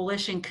ruling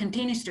coalition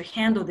continues to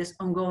handle this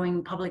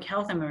ongoing public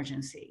health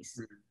emergencies.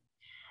 Mm-hmm.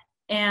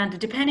 And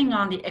depending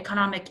on the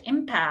economic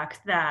impact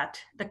that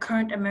the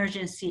current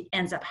emergency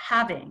ends up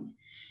having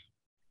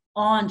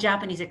on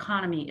Japanese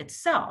economy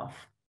itself,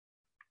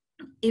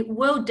 it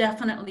will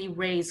definitely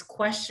raise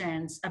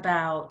questions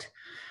about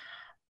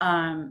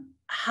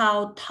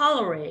how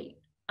tolerate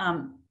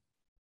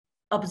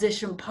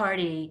opposition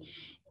party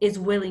is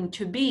willing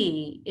to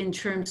be in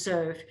terms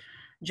of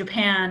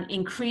Japan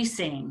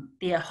increasing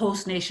the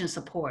host nation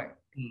support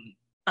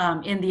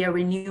in the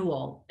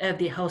renewal of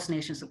the host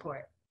nation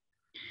support.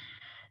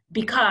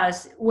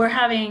 Because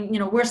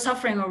we're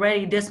suffering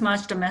already this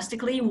much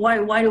domestically.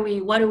 Why do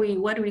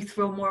we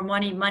throw more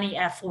money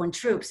at foreign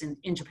troops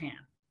in Japan?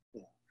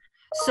 Yeah.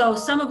 So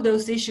some of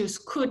those issues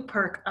could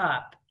perk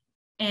up,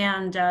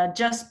 and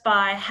just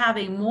by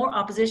having more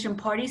opposition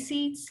party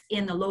seats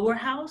in the lower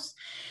house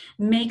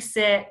makes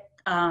it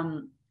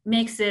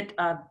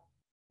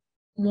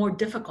more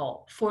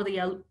difficult for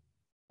the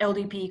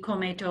LDP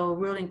Komeito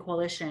ruling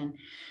coalition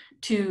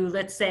to,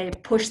 let's say,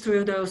 push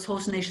through those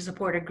host nation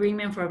support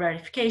agreement for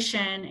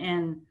ratification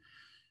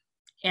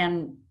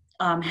and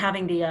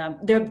having the,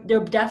 there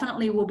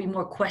definitely will be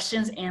more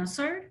questions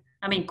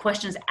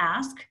questions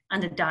asked on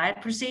the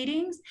diet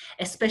proceedings,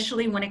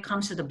 especially when it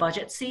comes to the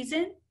budget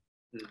season.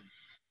 Mm.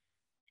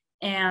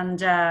 And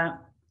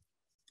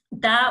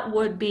that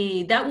will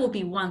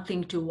be one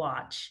thing to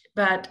watch.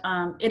 But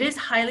it is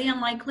highly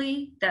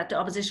unlikely that the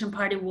opposition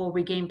party will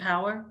regain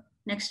power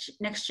next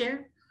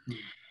year. Mm.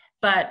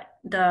 But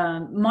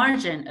the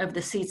margin of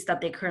the seats that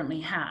they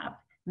currently have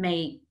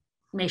may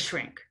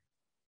shrink.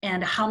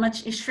 And how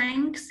much it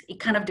shrinks,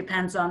 it kind of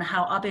depends on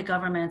how Abe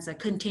governments are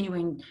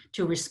continuing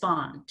to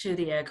respond to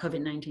the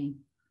COVID-19.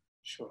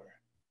 Sure.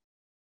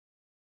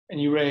 And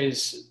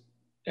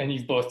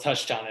you've both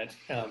touched on it,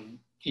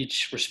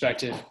 each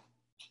respective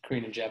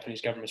Korean and Japanese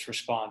government's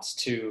response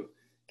to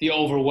the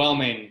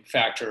overwhelming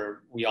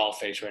factor we all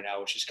face right now,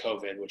 which is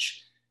COVID,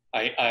 which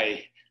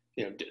I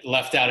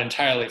left out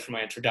entirely from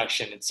my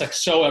introduction. It's like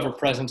so ever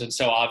present and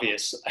so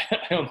obvious.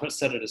 I almost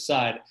set it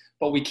aside,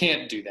 but we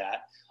can't do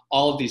that.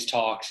 All of these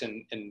talks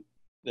and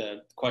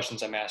the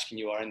questions I'm asking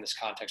you are in this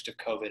context of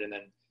COVID and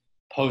then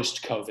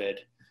post-COVID,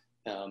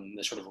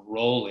 the sort of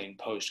rolling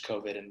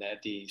post-COVID and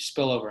the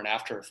spillover and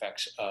after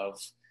effects of,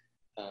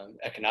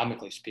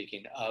 economically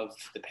speaking, of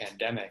the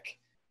pandemic.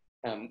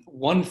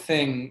 One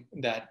thing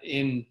that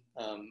in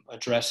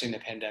addressing the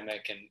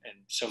pandemic and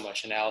so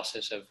much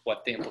analysis of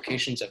what the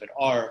implications of it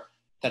are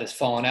that has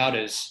fallen out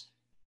is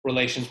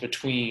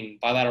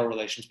bilateral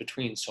relations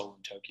between Seoul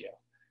and Tokyo.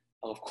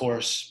 Of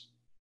course,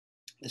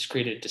 this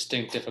created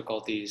distinct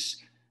difficulties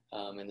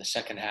in the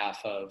second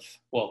half for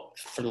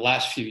the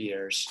last few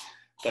years,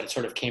 but it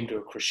sort of came to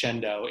a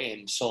crescendo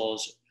in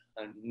Seoul's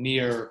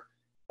near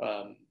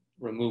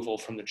removal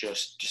from the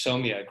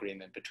Josomia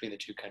agreement between the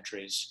two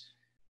countries.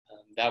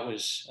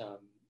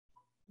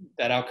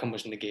 That outcome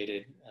was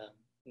negated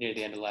near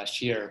the end of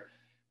last year,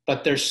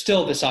 but there's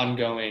still this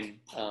ongoing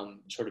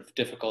sort of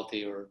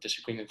difficulty or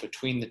disagreement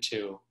between the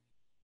two.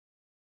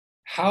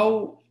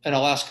 And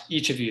I'll ask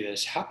each of you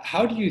this,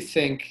 how do you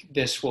think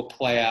this will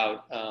play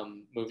out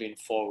moving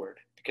forward?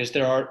 Because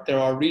there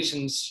are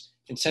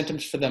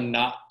incentives for them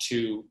not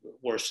to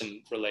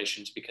worsen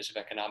relations because of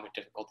economic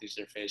difficulties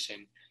they're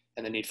facing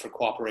and the need for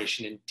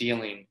cooperation in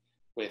dealing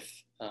with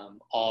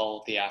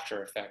all the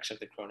after effects of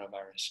the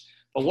coronavirus.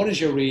 But what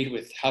is your read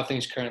with how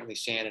things currently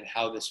stand and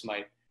how this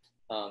might,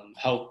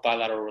 how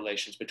bilateral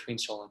relations between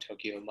Seoul and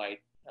Tokyo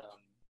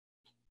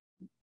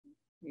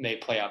may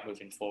play out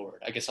moving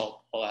forward? I guess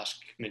I'll ask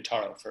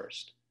Mintaro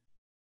first.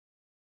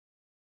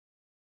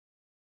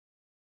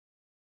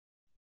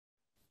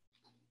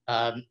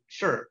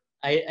 Sure.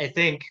 I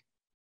think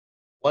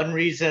one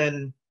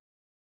reason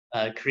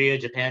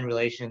Korea-Japan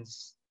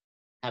relations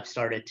have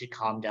started to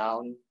calm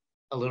down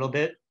a little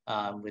bit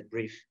with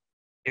brief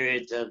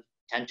periods of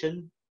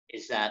tension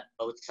is that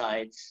both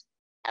sides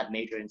have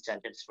major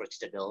incentives for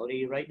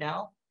stability right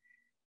now.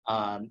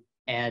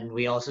 And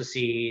we also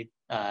see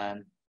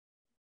that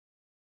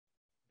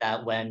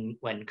when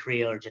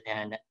Korea or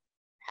Japan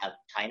have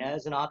China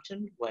as an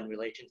option, when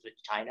relations with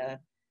China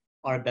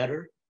are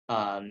better,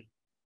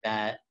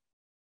 that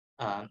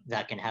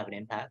can have an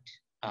impact.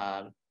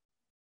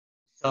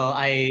 So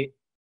I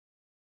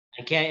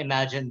can't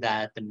imagine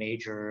that the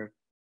major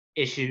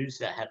issues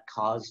that have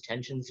caused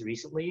tensions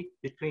recently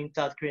between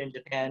South Korea and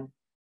Japan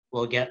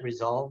will get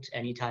resolved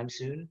anytime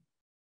soon.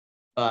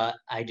 But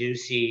I do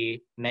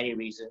see many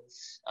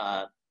reasons,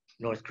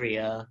 North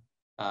Korea,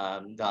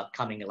 the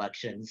upcoming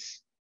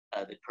elections,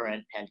 the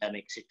current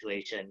pandemic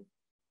situation,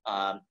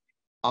 all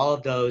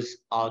of those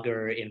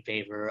augur in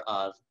favor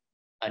of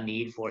a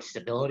need for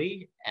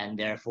stability and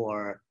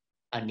therefore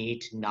a need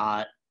to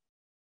not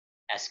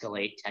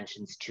escalate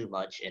tensions too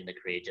much in the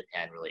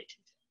Korea-Japan relationship.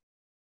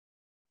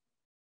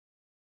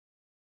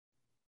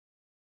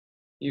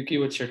 Yuki,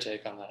 what's your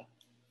take on that?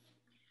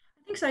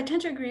 I think so. I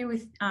tend to agree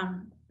with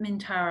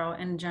Mintaro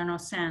in general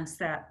sense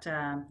that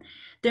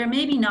there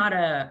may be not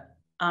a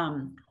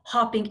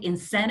hopping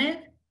incentive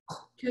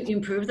to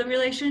improve the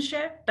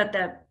relationship, but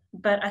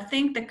I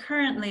think that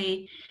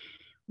currently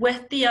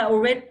with the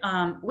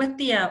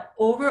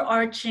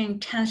overarching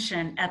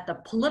tension at the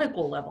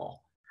political level,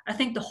 I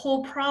think the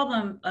whole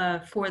problem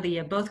for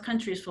the both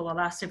countries for the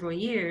last several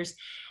years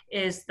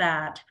is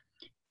that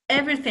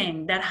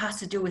everything that has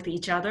to do with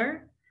each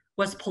other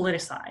was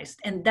politicized,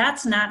 and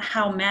that's not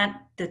how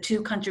the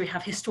two countries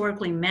have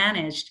historically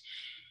managed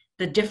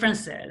the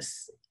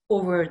differences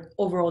over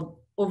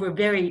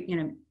very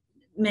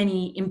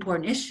many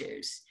important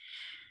issues.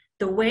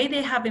 The way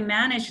they have been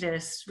managed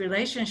this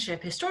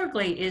relationship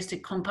historically is to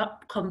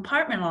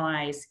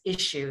compartmentalize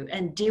issue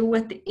and deal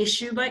with the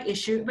issue by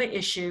issue by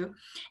issue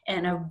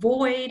and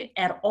avoid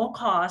at all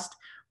costs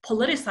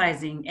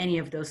politicizing any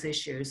of those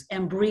issues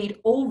and bleed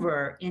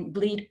over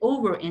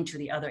into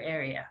the other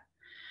area.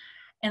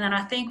 And then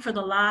I think for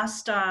the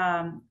last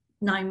 9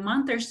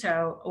 months or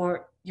so,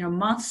 or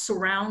months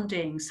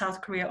surrounding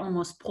South Korea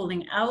almost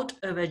pulling out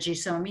of a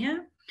GSOMIA,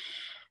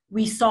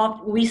 we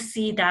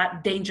see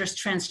that dangerous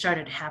trend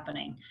started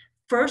happening.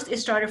 First, it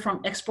started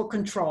from export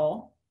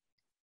control,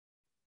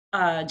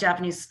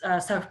 Japanese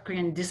South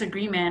Korean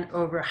disagreement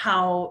over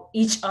how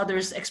each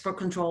other's export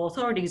control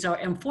authorities are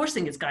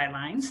enforcing its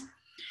guidelines.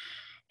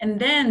 And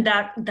then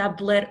that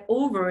bled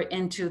over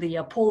into the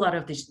pullout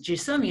of the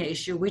GSOMIA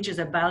issue, which is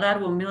a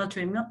bilateral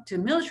military to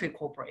military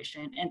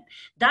cooperation. And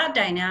that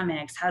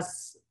dynamics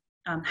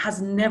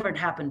has never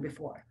happened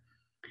before.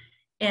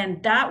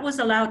 And that was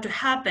allowed to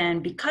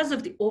happen because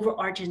of the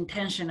overarching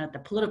tension at the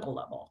political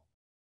level.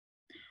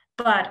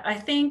 But I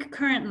think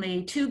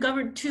currently two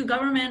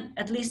government,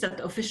 at least at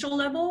the official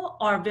level,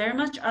 are very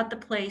much at the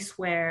place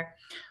where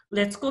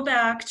let's go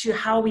back to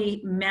how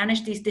we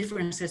managed these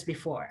differences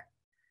before.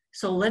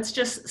 So let's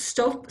just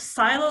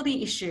silo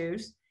the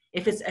issues.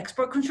 If it's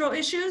export control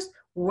issues,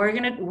 we're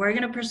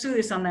gonna pursue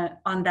this on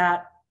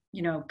that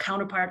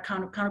counterpart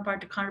to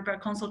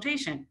counterpart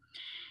consultation.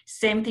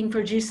 Same thing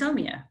for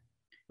GSOMIA.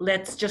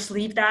 Let's just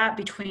leave that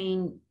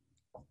between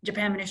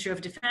Japan Ministry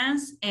of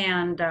Defense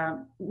and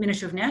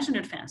Ministry of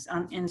National Defense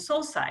in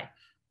Seoul side.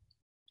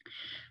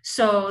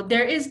 So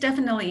there is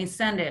definitely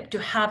incentive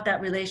to have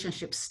that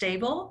relationship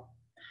stable.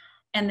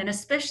 And then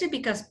especially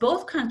because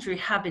both countries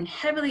have been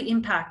heavily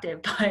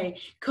impacted by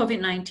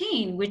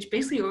COVID-19, which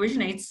basically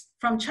originates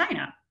from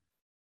China.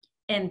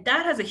 And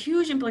that has a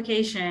huge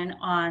implication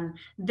on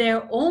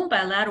their own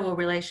bilateral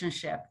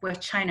relationship with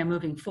China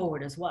moving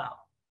forward as well.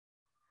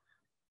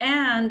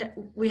 And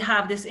we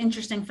have this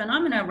interesting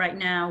phenomena right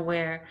now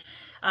where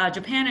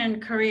Japan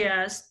and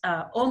Korea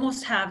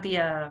almost have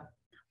the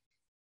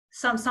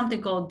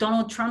something called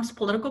Donald Trump's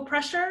political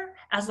pressure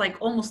as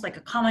almost like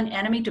a common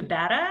enemy to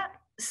bat at.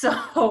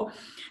 So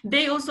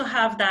they also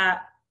have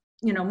that,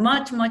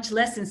 much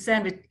less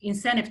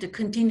incentive to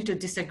continue to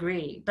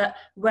disagree, but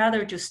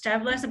rather to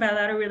stabilize the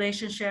bilateral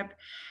relationship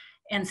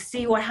and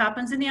see what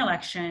happens in the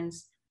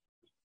elections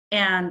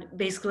and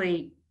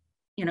basically,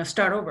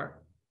 start over.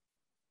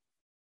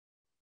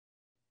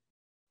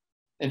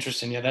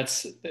 Interesting. Yeah,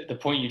 that's the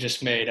point you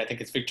just made. I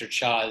think it's Victor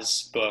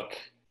Cha's book.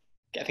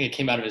 I think it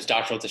came out of his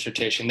doctoral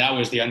dissertation. That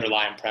was the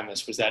underlying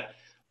premise, was that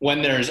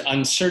when there's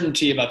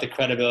uncertainty about the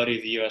credibility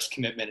of the U.S.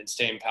 commitment and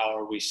staying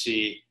power, we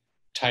see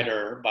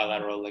tighter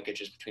bilateral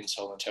linkages between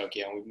Seoul and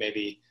Tokyo. And we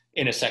maybe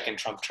in a second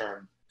Trump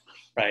term,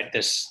 right?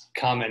 This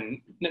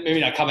common, maybe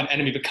not common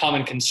enemy, but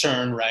common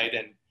concern, right?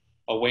 And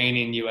a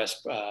waning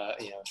U.S.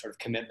 Sort of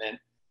commitment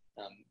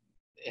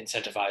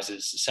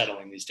incentivizes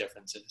settling these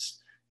differences.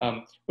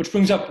 Which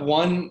brings up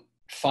one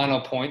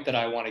final point that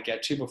I want to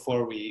get to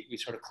before we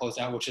sort of close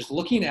out, which is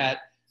looking at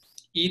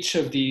each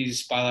of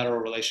these bilateral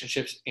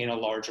relationships in a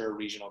larger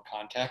regional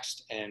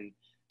context, and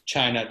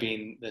China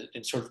being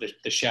in sort of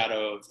the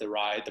shadow of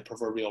the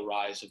proverbial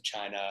rise of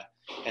China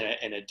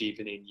and a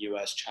deepening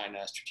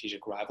U.S.-China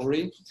strategic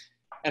rivalry.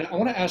 And I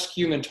want to ask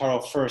you,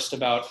 Mintaro, first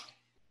about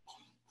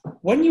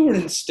when you were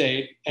in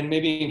state and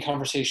maybe in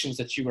conversations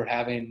that you were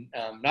having,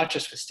 not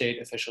just with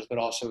state officials, but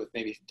also with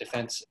maybe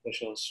defense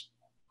officials,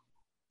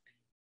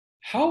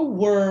 how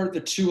were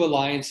the two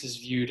alliances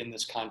viewed in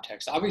this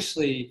context?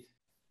 Obviously,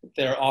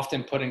 they're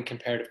often put in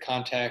comparative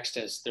context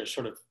as there's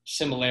sort of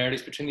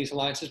similarities between these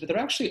alliances, but there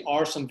actually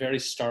are some very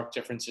stark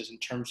differences in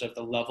terms of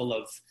the level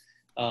of,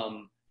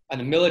 on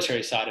the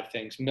military side of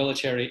things,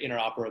 military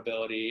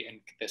interoperability and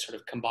the sort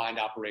of combined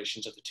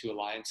operations of the two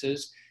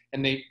alliances.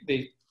 And they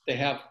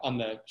have on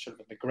the sort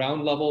of the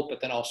ground level, but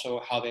then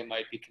also how they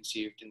might be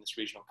conceived in this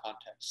regional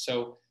context.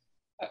 So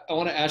I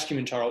want to ask you,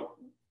 Mintaro,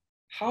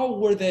 how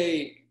were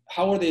they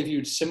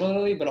viewed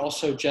similarly, but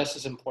also just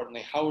as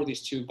importantly, how were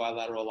these two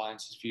bilateral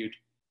alliances viewed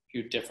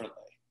differently?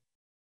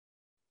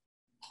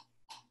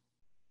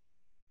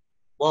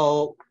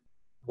 Well,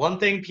 one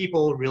thing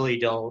people really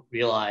don't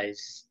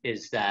realize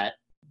is that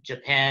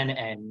Japan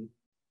and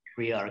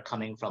Korea are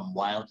coming from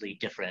wildly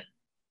different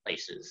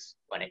places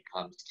when it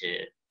comes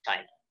to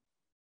China.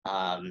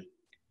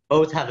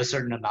 Both have a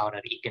certain amount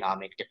of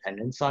economic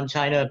dependence on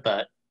China,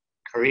 but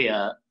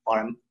Korea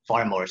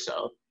far more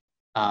so.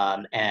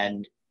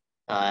 And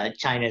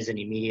China is an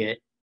immediate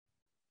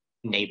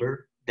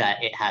neighbor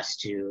that it has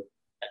to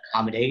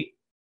accommodate,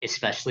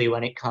 especially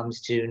when it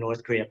comes to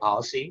North Korea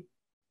policy.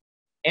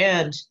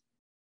 And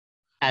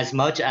as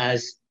much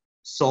as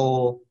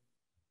Seoul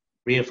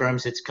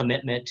reaffirms its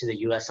commitment to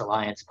the US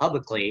alliance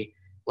publicly,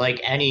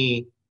 like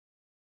any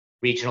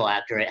regional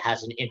actor, it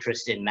has an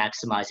interest in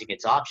maximizing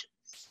its options.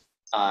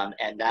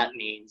 And that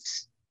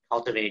means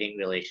cultivating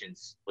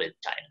relations with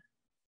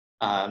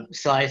China.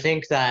 So I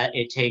think that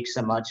it takes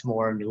a much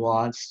more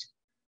nuanced,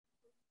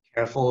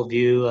 careful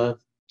view of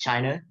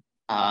China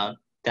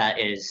that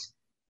is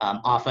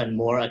often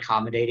more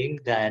accommodating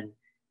than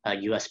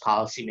US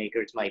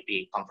policymakers might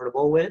be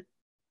comfortable with.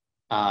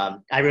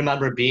 I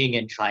remember being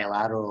in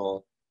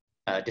trilateral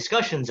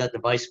discussions at the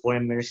Vice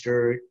Foreign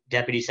Minister,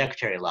 Deputy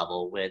Secretary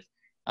level with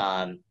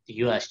the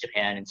US,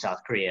 Japan, and South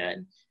Korea.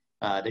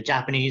 And the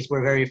Japanese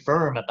were very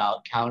firm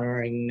about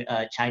countering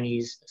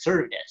Chinese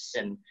assertiveness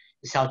in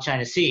the South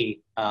China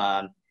Sea.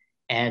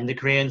 And the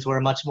Koreans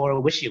were much more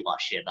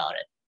wishy-washy about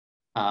it.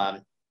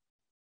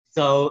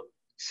 So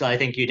I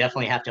think you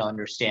definitely have to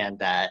understand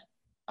that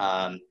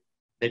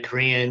the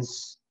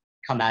Koreans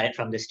come at it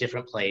from this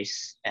different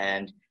place,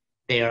 and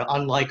they are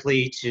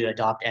unlikely to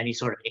adopt any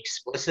sort of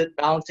explicit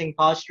balancing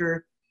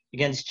posture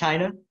against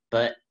China.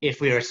 But if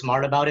we are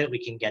smart about it,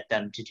 we can get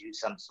them to do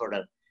some sort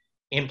of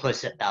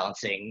implicit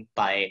balancing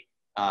by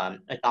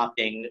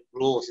adopting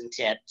rules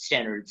and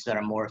standards that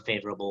are more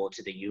favorable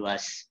to the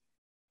US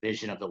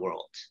vision of the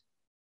world.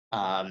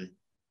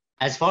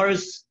 As far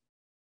as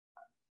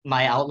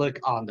my outlook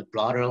on the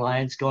broader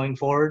alliance going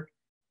forward,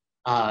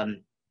 I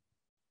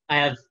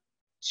have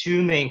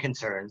two main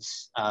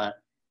concerns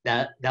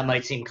that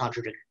might seem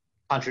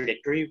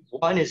contradictory.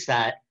 One is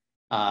that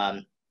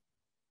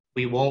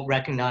we won't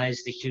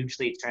recognize the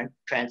hugely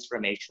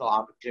transformational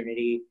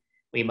opportunity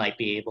we might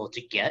be able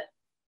to get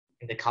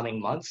in the coming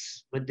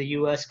months with the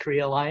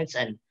US-Korea alliance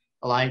and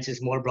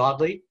alliances more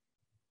broadly.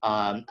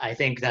 I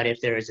think that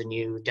if there is a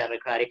new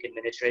Democratic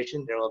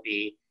administration, there will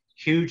be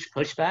huge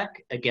pushback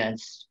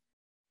against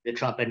the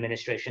Trump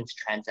administration's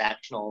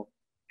transactional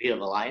view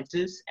of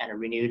alliances and a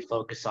renewed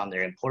focus on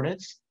their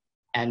importance.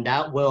 And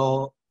that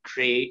will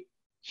create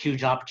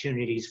huge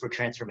opportunities for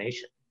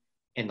transformation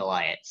in the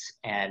alliance.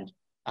 And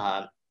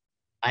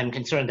I'm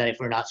concerned that if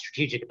we're not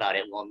strategic about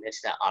it, we'll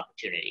miss that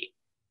opportunity.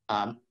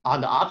 On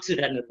the opposite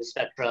end of the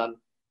spectrum,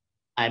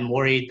 I'm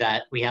worried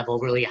that we have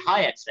overly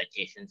high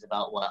expectations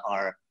about what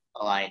our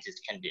alliances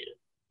can do.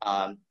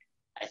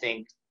 I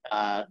think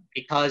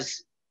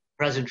because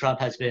President Trump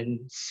has been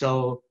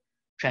so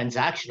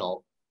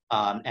transactional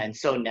and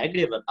so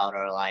negative about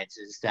our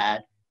alliances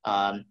that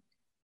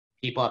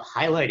people have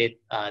highlighted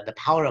the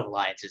power of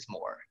alliances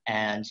more.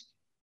 And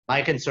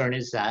my concern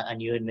is that a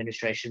new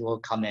administration will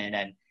come in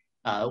and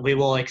we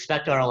will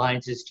expect our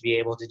alliances to be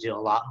able to do a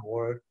lot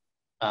more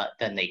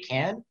than they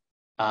can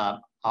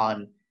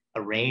on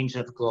a range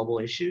of global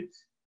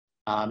issues.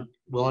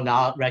 Will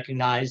not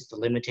recognize the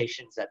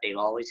limitations that they've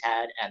always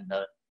had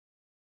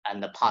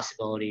and the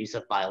possibilities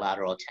of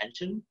bilateral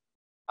tension,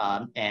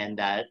 and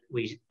that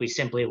we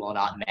simply will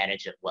not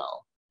manage it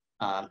well.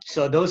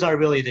 So those are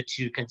really the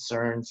two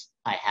concerns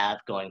I have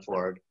going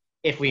forward.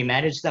 If we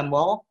manage them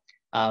well,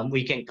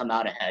 we can come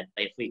out ahead.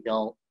 But if we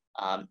don't,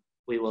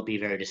 we will be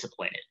very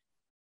disappointed.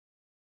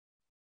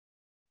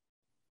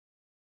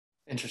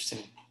 Interesting.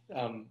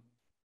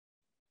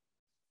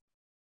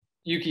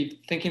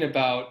 Yuki, thinking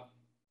about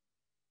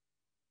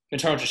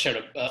Mintaro just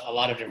shared a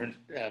lot of different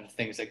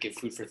things that give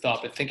food for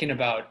thought, but thinking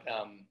about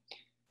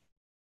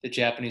the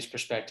Japanese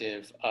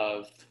perspective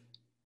of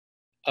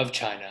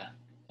China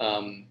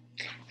and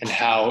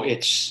how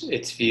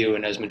its view,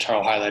 and as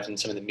Mintaro highlighted in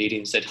some of the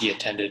meetings that he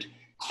attended,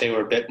 they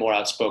were a bit more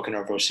outspoken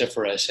or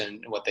vociferous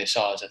in what they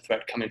saw as a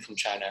threat coming from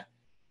China.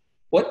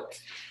 What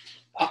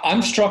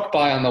I'm struck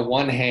by, on the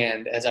one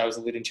hand, as I was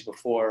alluding to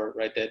before,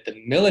 right, that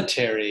the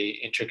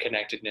military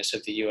interconnectedness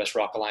of the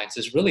US-ROK alliance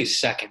is really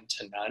second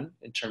to none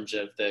in terms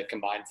of the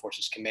combined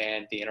forces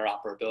command, the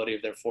interoperability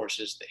of their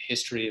forces, the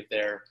history of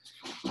their,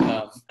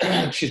 of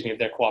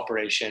their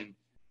cooperation,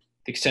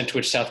 the extent to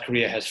which South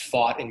Korea has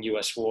fought in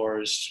US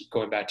wars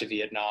going back to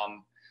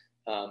Vietnam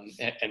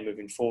and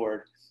moving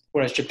forward.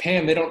 Whereas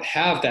Japan, they don't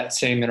have that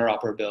same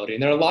interoperability.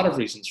 And there are a lot of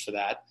reasons for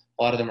that.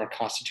 A lot of them are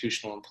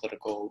constitutional and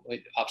political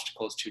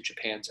obstacles to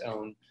Japan's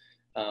own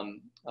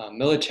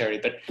military.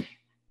 But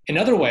in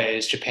other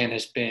ways, Japan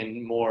has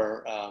been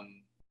more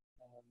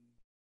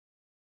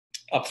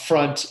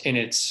upfront in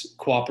its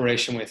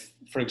cooperation with,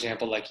 for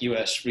example, like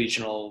US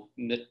regional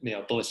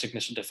ballistic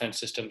missile defense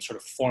systems, sort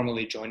of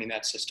formally joining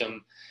that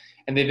system.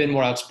 And they've been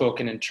more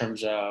outspoken in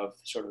terms of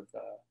sort of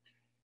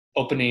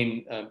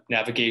opening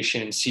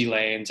navigation in sea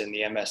lanes and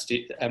the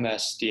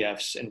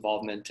MSDF's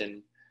involvement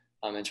in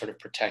and sort of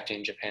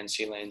protecting Japan's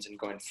sea lanes and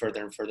going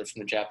further and further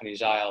from the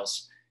Japanese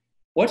Isles.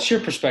 What's your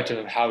perspective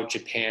of how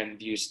Japan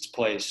views its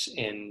place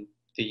in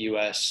the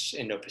US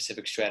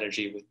Indo-Pacific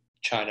strategy, with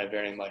China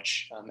very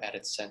much at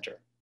its center?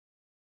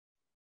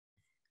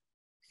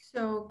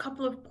 So a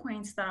couple of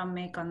points that I'll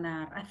make on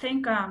that. I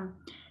think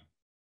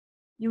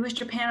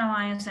US-Japan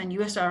alliance and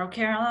US-ROK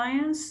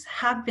alliance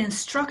have been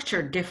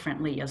structured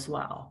differently as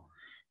well.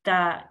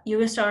 That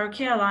US-ROK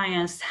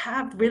alliance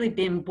have really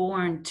been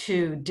born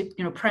to,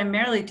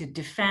 primarily to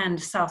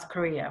defend South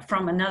Korea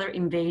from another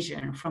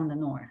invasion from the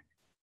north.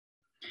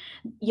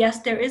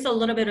 Yes, there is a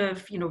little bit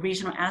of,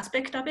 regional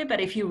aspect of it,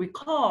 but if you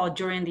recall,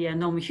 during the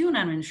Roh Moo-hyun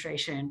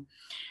administration,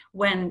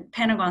 when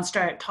Pentagon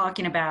started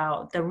talking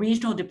about the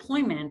regional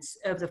deployments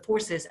of the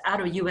forces out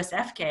of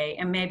US-FK,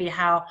 and maybe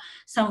how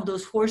some of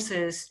those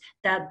forces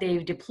that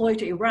they've deployed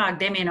to Iraq,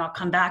 they may not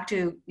come back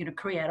to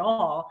Korea at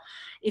all.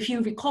 If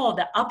you recall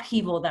the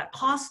upheaval that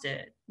caused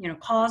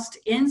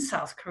in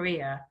South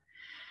Korea,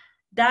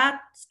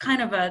 that's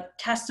kind of a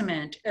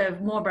testament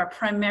of more of a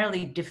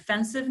primarily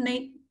defensive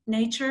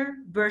nature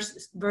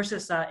versus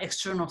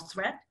external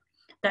threat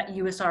that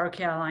US-ROK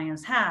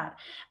alliance had.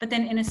 But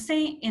then in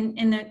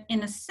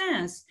a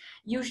sense,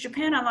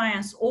 US-Japan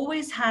alliance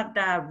always had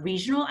that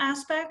regional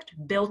aspect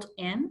built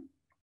in.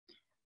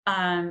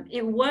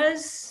 It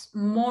was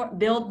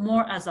built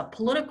more as a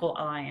political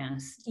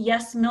alliance.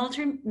 Yes,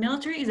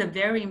 military is a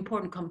very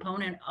important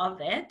component of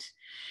it,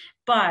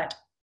 but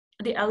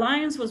the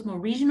alliance was more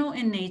regional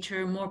in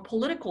nature, more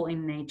political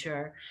in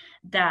nature,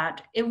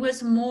 that it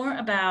was more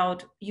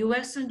about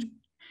US and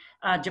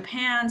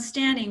Japan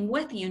standing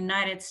with the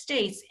United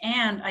States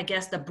and, I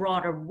guess, the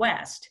broader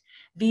West,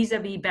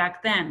 vis-a-vis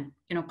back then,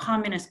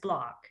 communist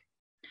bloc.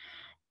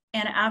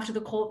 And after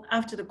the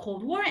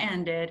Cold War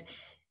ended,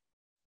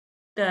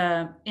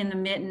 in the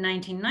mid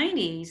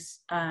 1990s,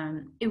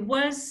 it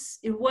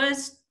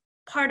was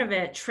part of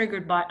it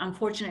triggered by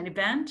unfortunate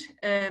event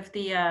of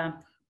the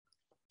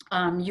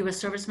U.S.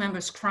 service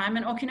members' crime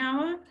in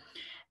Okinawa.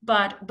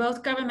 But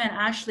both governments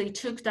actually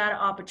took that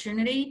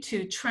opportunity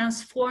to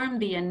transform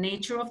the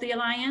nature of the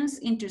alliance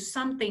into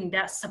something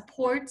that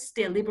supports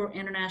the liberal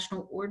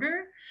international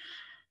order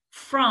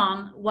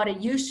from what it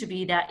used to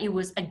be, that it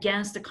was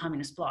against the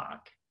communist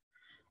bloc.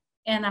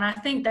 And then I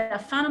think that a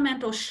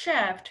fundamental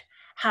shift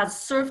has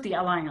served the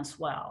alliance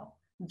well,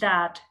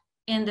 that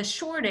in the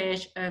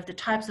shortage of the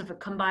types of a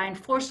combined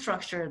force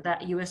structure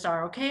that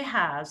US-ROK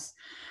has,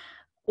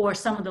 or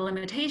some of the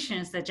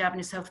limitations that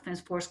Japanese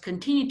Self-Defense Force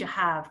continue to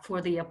have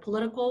for the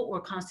political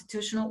or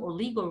constitutional or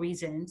legal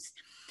reasons,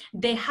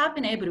 they have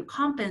been able to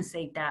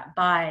compensate that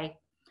by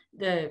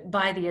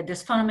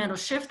this fundamental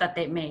shift that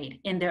they made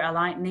in their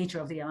nature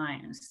of the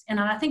alliance. And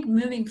I think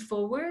moving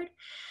forward,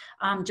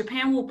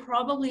 Japan will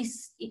probably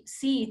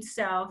see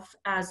itself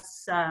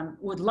as,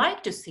 would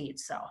like to see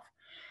itself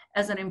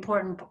as an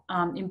important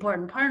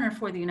partner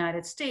for the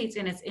United States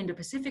in its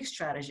Indo-Pacific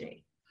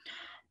strategy.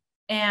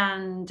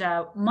 And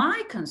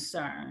my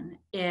concern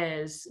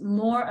is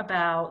more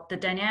about the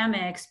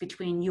dynamics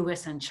between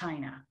US and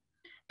China,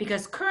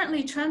 because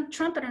currently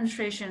Trump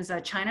administration's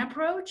China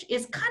approach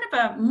is kind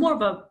of more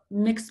of a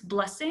mixed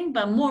blessing,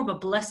 but more of a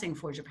blessing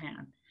for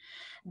Japan.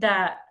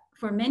 That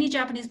for many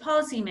Japanese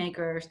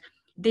policymakers,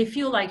 they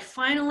feel like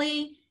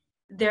finally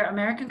their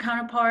American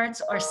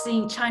counterparts are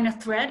seeing China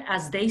threat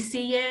as they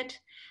see it.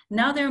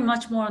 Now they're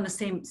much more on the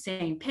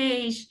same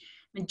page.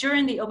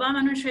 During the Obama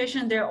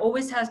administration, there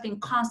always has been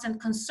constant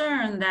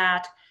concern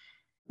that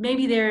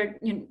maybe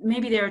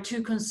they're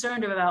too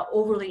concerned about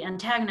overly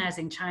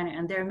antagonizing China,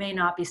 and they may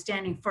not be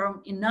standing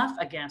firm enough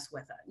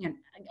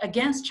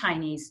against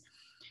Chinese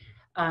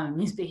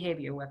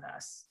misbehavior with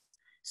us.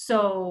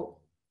 So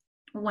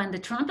when the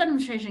Trump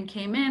administration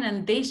came in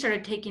and they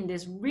started taking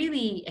this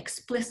really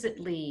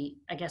explicitly,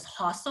 I guess,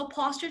 hostile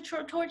posture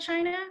toward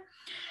China,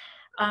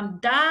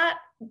 that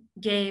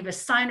gave a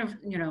sign of,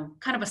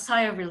 kind of a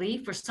sigh of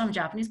relief for some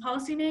Japanese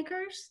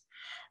policymakers.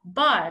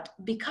 But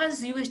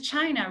because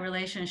US-China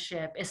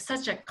relationship is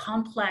such a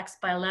complex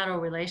bilateral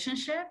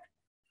relationship,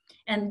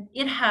 and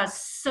it has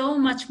so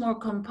much more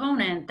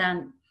component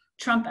than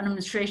Trump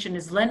administration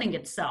is lending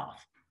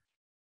itself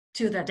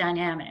to the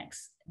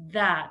dynamics,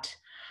 that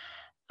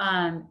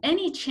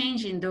any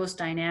change in those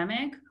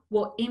dynamics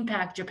will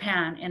impact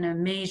Japan in a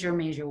major,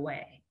 major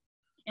way.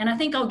 And I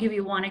think I'll give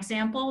you one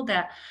example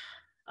that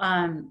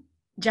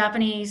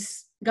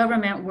Japanese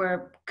government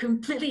were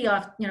completely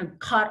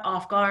caught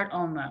off guard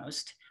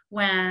almost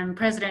when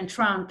President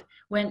Trump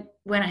went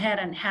ahead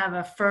and have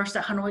a first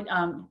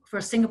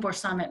Singapore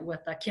summit with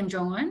Kim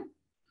Jong-un.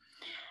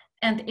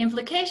 And the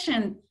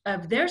implication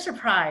of their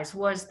surprise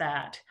was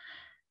that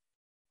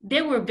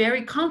they were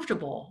very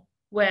comfortable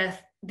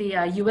with the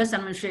US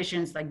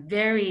administration's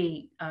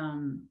very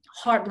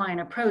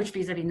hardline approach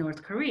vis-a-vis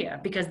North Korea,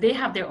 because they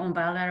have their own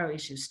bilateral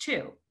issues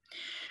too.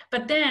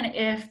 But then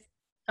if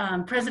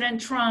President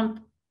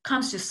Trump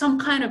comes to some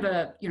kind of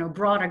a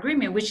broad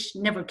agreement, which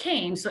never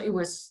came, so it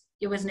was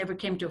never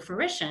came to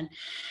fruition.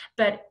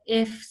 But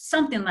if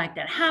something like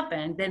that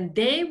happened, then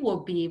they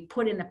will be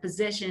put in a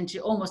position to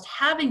almost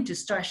having to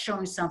start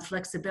showing some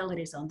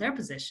flexibilities on their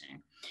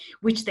position,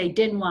 which they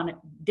didn't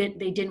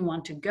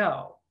want to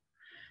go.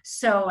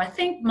 So I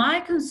think my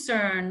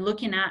concern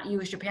looking at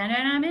US-Japan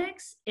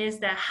dynamics is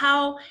that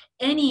how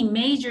any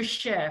major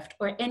shift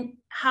or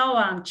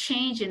how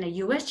change in the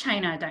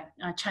US-China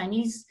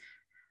Chinese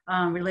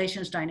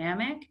relations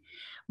dynamic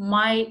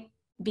might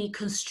be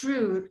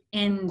construed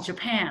in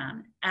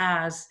Japan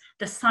as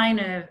the sign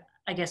of,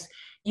 I guess,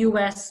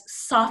 US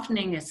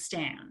softening its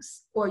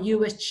stance or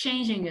US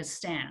changing its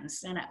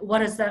stance. And what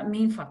does that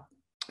mean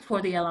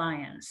for the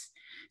alliance?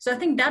 So I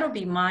think that'll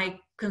be my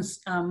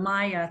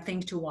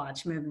thing to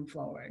watch moving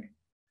forward.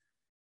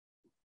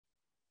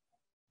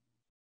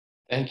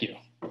 Thank you.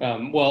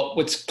 Well,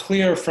 what's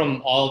clear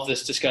from all of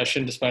this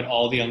discussion, despite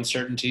all the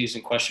uncertainties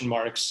and question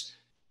marks,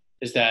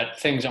 is that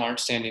things aren't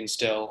standing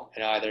still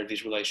in either of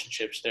these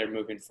relationships. They're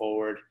moving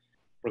forward,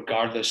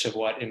 regardless of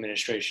what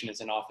administration is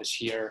in office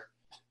here.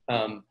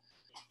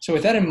 So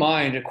with that in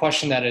mind, a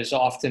question that is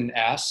often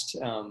asked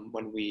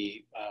when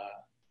we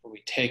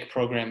take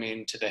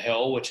programming to the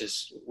Hill, which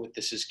is what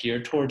this is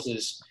geared towards,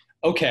 is,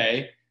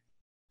 okay,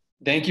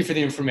 thank you for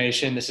the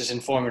information. This is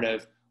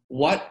informative.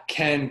 What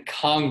can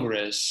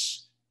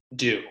Congress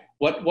do?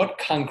 What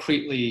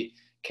concretely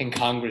can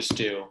Congress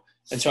do?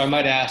 And so I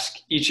might ask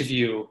each of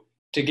you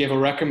to give a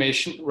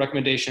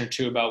recommendation or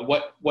two about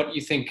what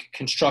you think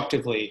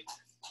constructively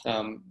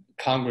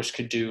Congress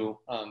could do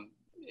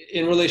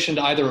in relation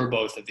to either or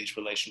both of these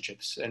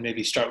relationships, and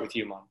maybe start with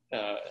you,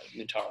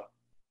 Mintaro.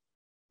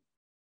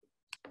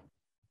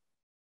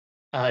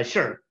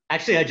 Sure.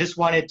 Actually, I just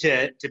wanted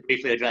to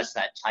briefly address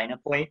that China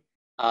point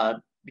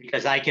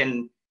because I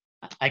can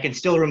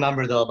still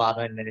remember the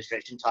Obama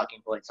administration talking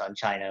points on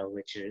China,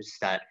 which is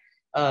that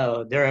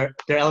there are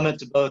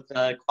elements of both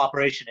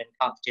cooperation and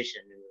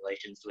competition in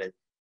relations with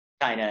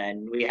China,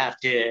 and we have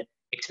to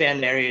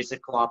expand the areas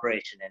of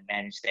cooperation and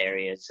manage the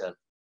areas of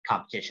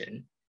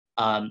competition.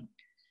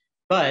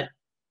 But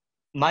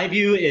my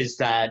view is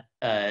that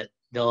the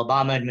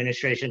Obama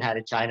administration had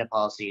a China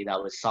policy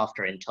that was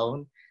softer in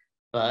tone,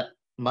 but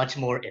much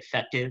more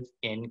effective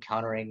in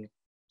countering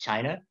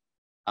China.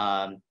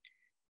 The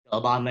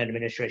Obama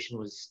administration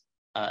was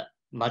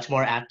much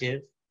more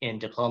active in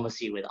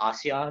diplomacy with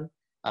ASEAN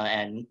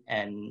and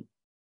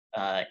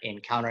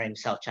in countering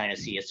South China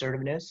Sea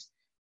assertiveness.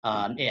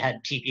 It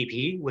had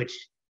TPP, which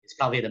is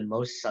probably the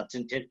most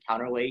substantive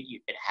counterweight you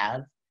could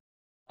have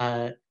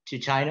to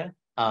China.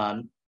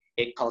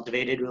 It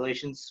cultivated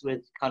relations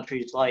with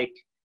countries like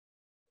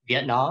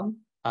Vietnam.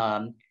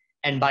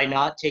 And by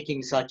not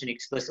taking such an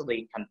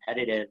explicitly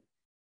competitive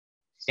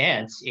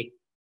stance,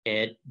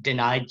 it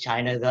denied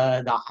China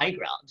the high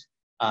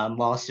ground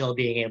while still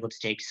being able to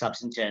take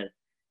substantive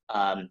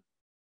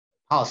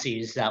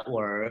policies that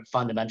were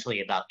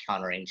fundamentally about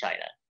countering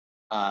China.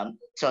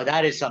 So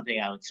that is something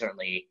I would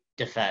certainly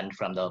defend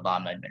from the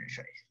Obama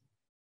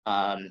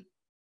administration.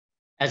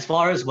 As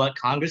far as what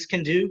Congress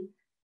can do,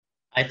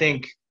 I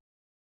think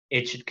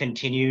it should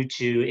continue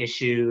to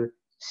issue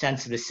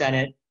sense of the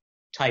Senate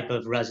type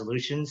of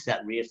resolutions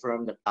that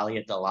reaffirm the value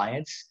of the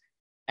alliance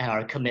and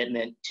our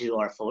commitment to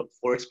our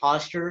force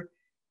posture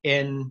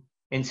in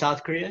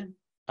South Korea,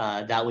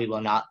 that we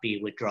will not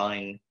be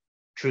withdrawing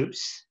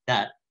troops,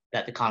 that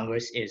the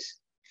Congress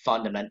is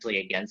fundamentally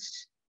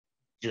against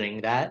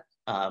doing that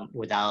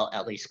without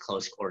at least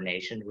close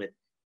coordination with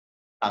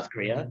South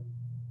Korea.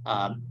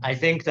 I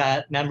think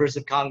that members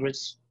of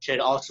Congress should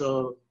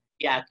also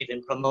be active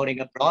in promoting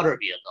a broader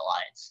view of the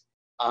alliance,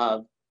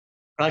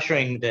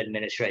 pressuring the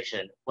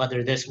administration,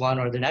 whether this one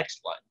or the next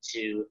one,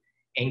 to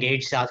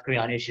engage South Korea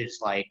on issues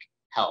like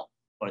health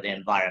or the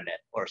environment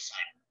or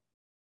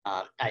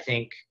science. I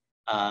think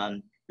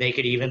they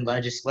could even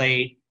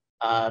legislate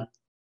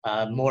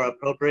more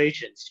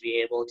appropriations to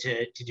be able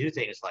to do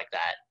things like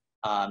that,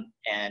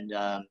 and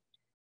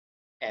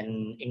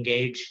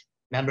engage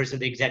members of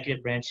the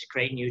executive branch to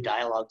create new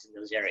dialogues in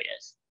those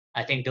areas.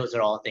 I think those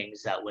are all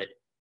things that would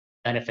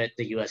benefit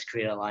the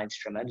US-Korea alliance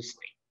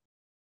tremendously.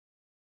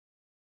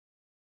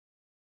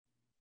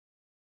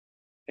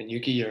 And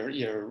Yuki,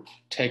 your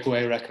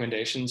takeaway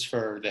recommendations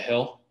for the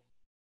Hill?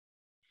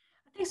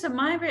 I think so.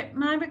 My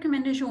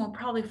recommendation will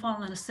probably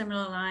fall on a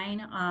similar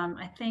line.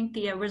 I think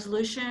the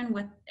resolution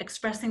with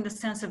expressing the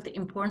sense of the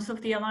importance of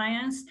the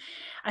alliance,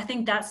 I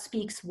think that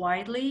speaks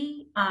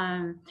widely.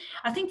 I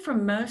think for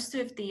most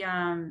of the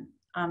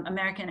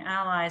American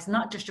allies,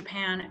 not just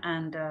Japan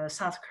and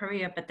South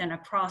Korea, but then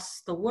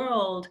across the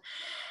world,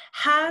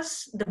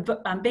 has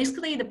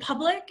basically the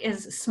public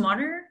is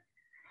smarter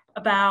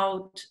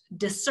about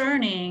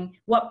discerning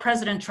what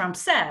President Trump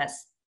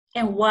says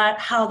and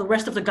how the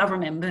rest of the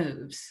government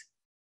moves.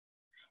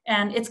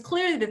 And it's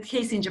clearly the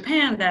case in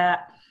Japan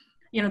that,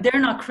 they're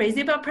not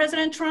crazy about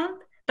President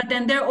Trump, but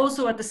then they're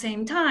also at the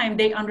same time,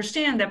 they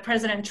understand that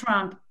President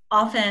Trump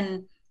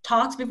often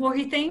talks before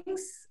he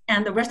thinks,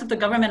 and the rest of the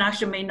government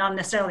actually may not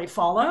necessarily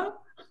follow.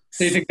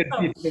 So you think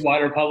that the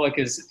wider public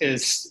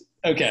is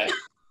okay?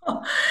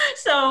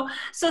 So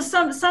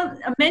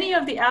many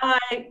of the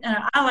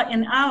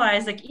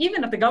allies, like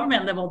even at the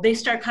government level, they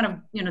start kind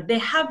of, they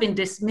have been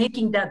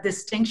making that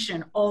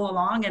distinction all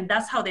along, and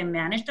that's how they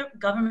manage the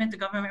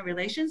government-to-government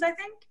relations, I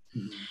think.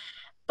 Mm-hmm.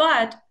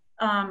 But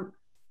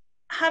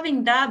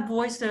having that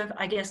voice of,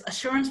 I guess,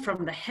 assurance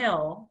from the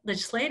Hill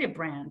legislative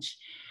branch,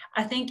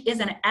 I think is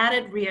an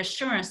added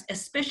reassurance,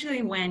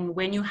 especially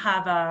when you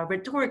have a,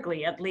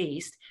 rhetorically at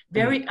least,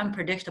 very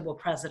unpredictable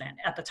president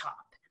at the top.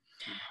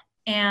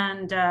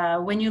 And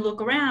when you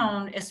look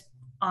around,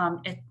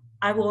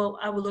 I will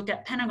look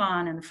at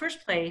Pentagon in the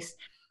first place,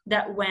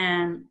 that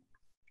when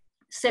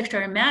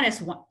Secretary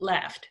Mattis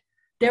left,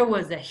 there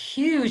was a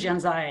huge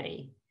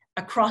anxiety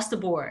across the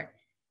board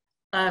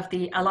of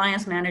the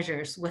alliance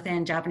managers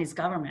within Japanese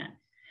government,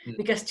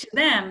 because to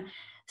them,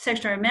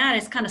 Secretary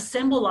Mattis kind of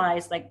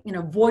symbolized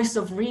voice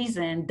of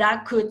reason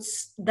that could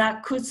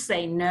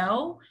say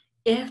no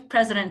if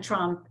President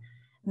Trump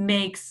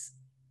makes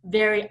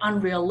very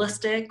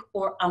unrealistic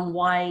or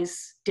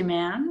unwise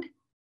demand.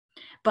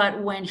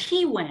 But when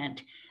he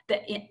went, the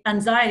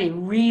anxiety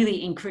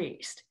really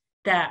increased,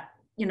 that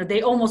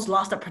they almost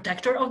lost a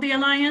protector of the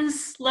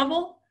alliance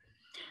level.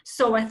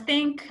 So I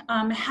think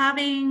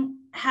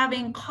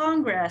having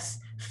Congress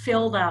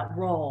fill that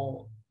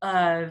role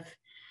of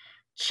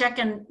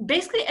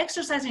basically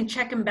exercising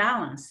check and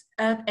balance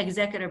of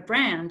executive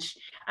branch,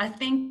 I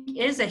think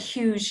is a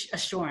huge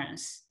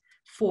assurance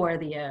for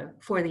the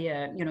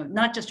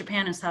not just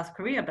Japan and South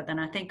Korea, but then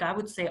I think I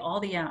would say all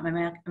the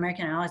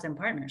American allies and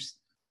partners.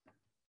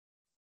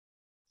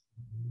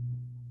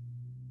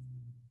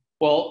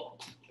 Well,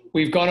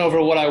 we've gone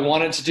over what I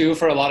wanted to do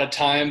for a lot of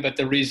time, but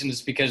the reason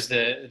is because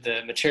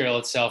the material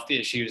itself, the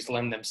issues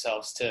lend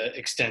themselves to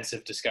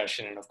extensive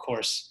discussion. And of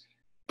course,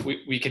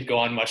 we could go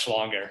on much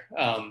longer,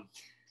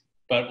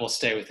 but we'll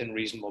stay within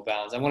reasonable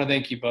bounds. I want to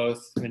thank you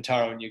both,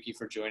 Mintaro and Yuki,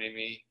 for joining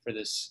me for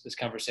this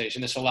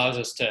conversation. This allows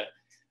us to,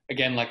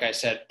 again, like I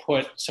said,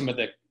 put some of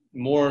the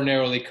more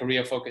narrowly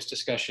Korea-focused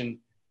discussion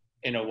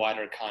in a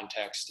wider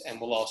context, and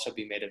will also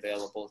be made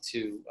available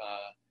to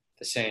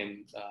the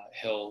same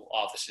Hill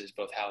offices,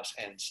 both House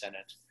and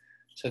Senate.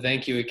 So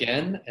thank you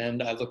again,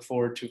 and I look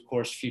forward to, of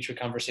course, future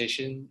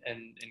conversation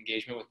and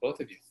engagement with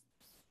both of you.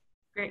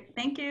 Great,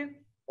 thank you.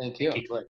 Thank you.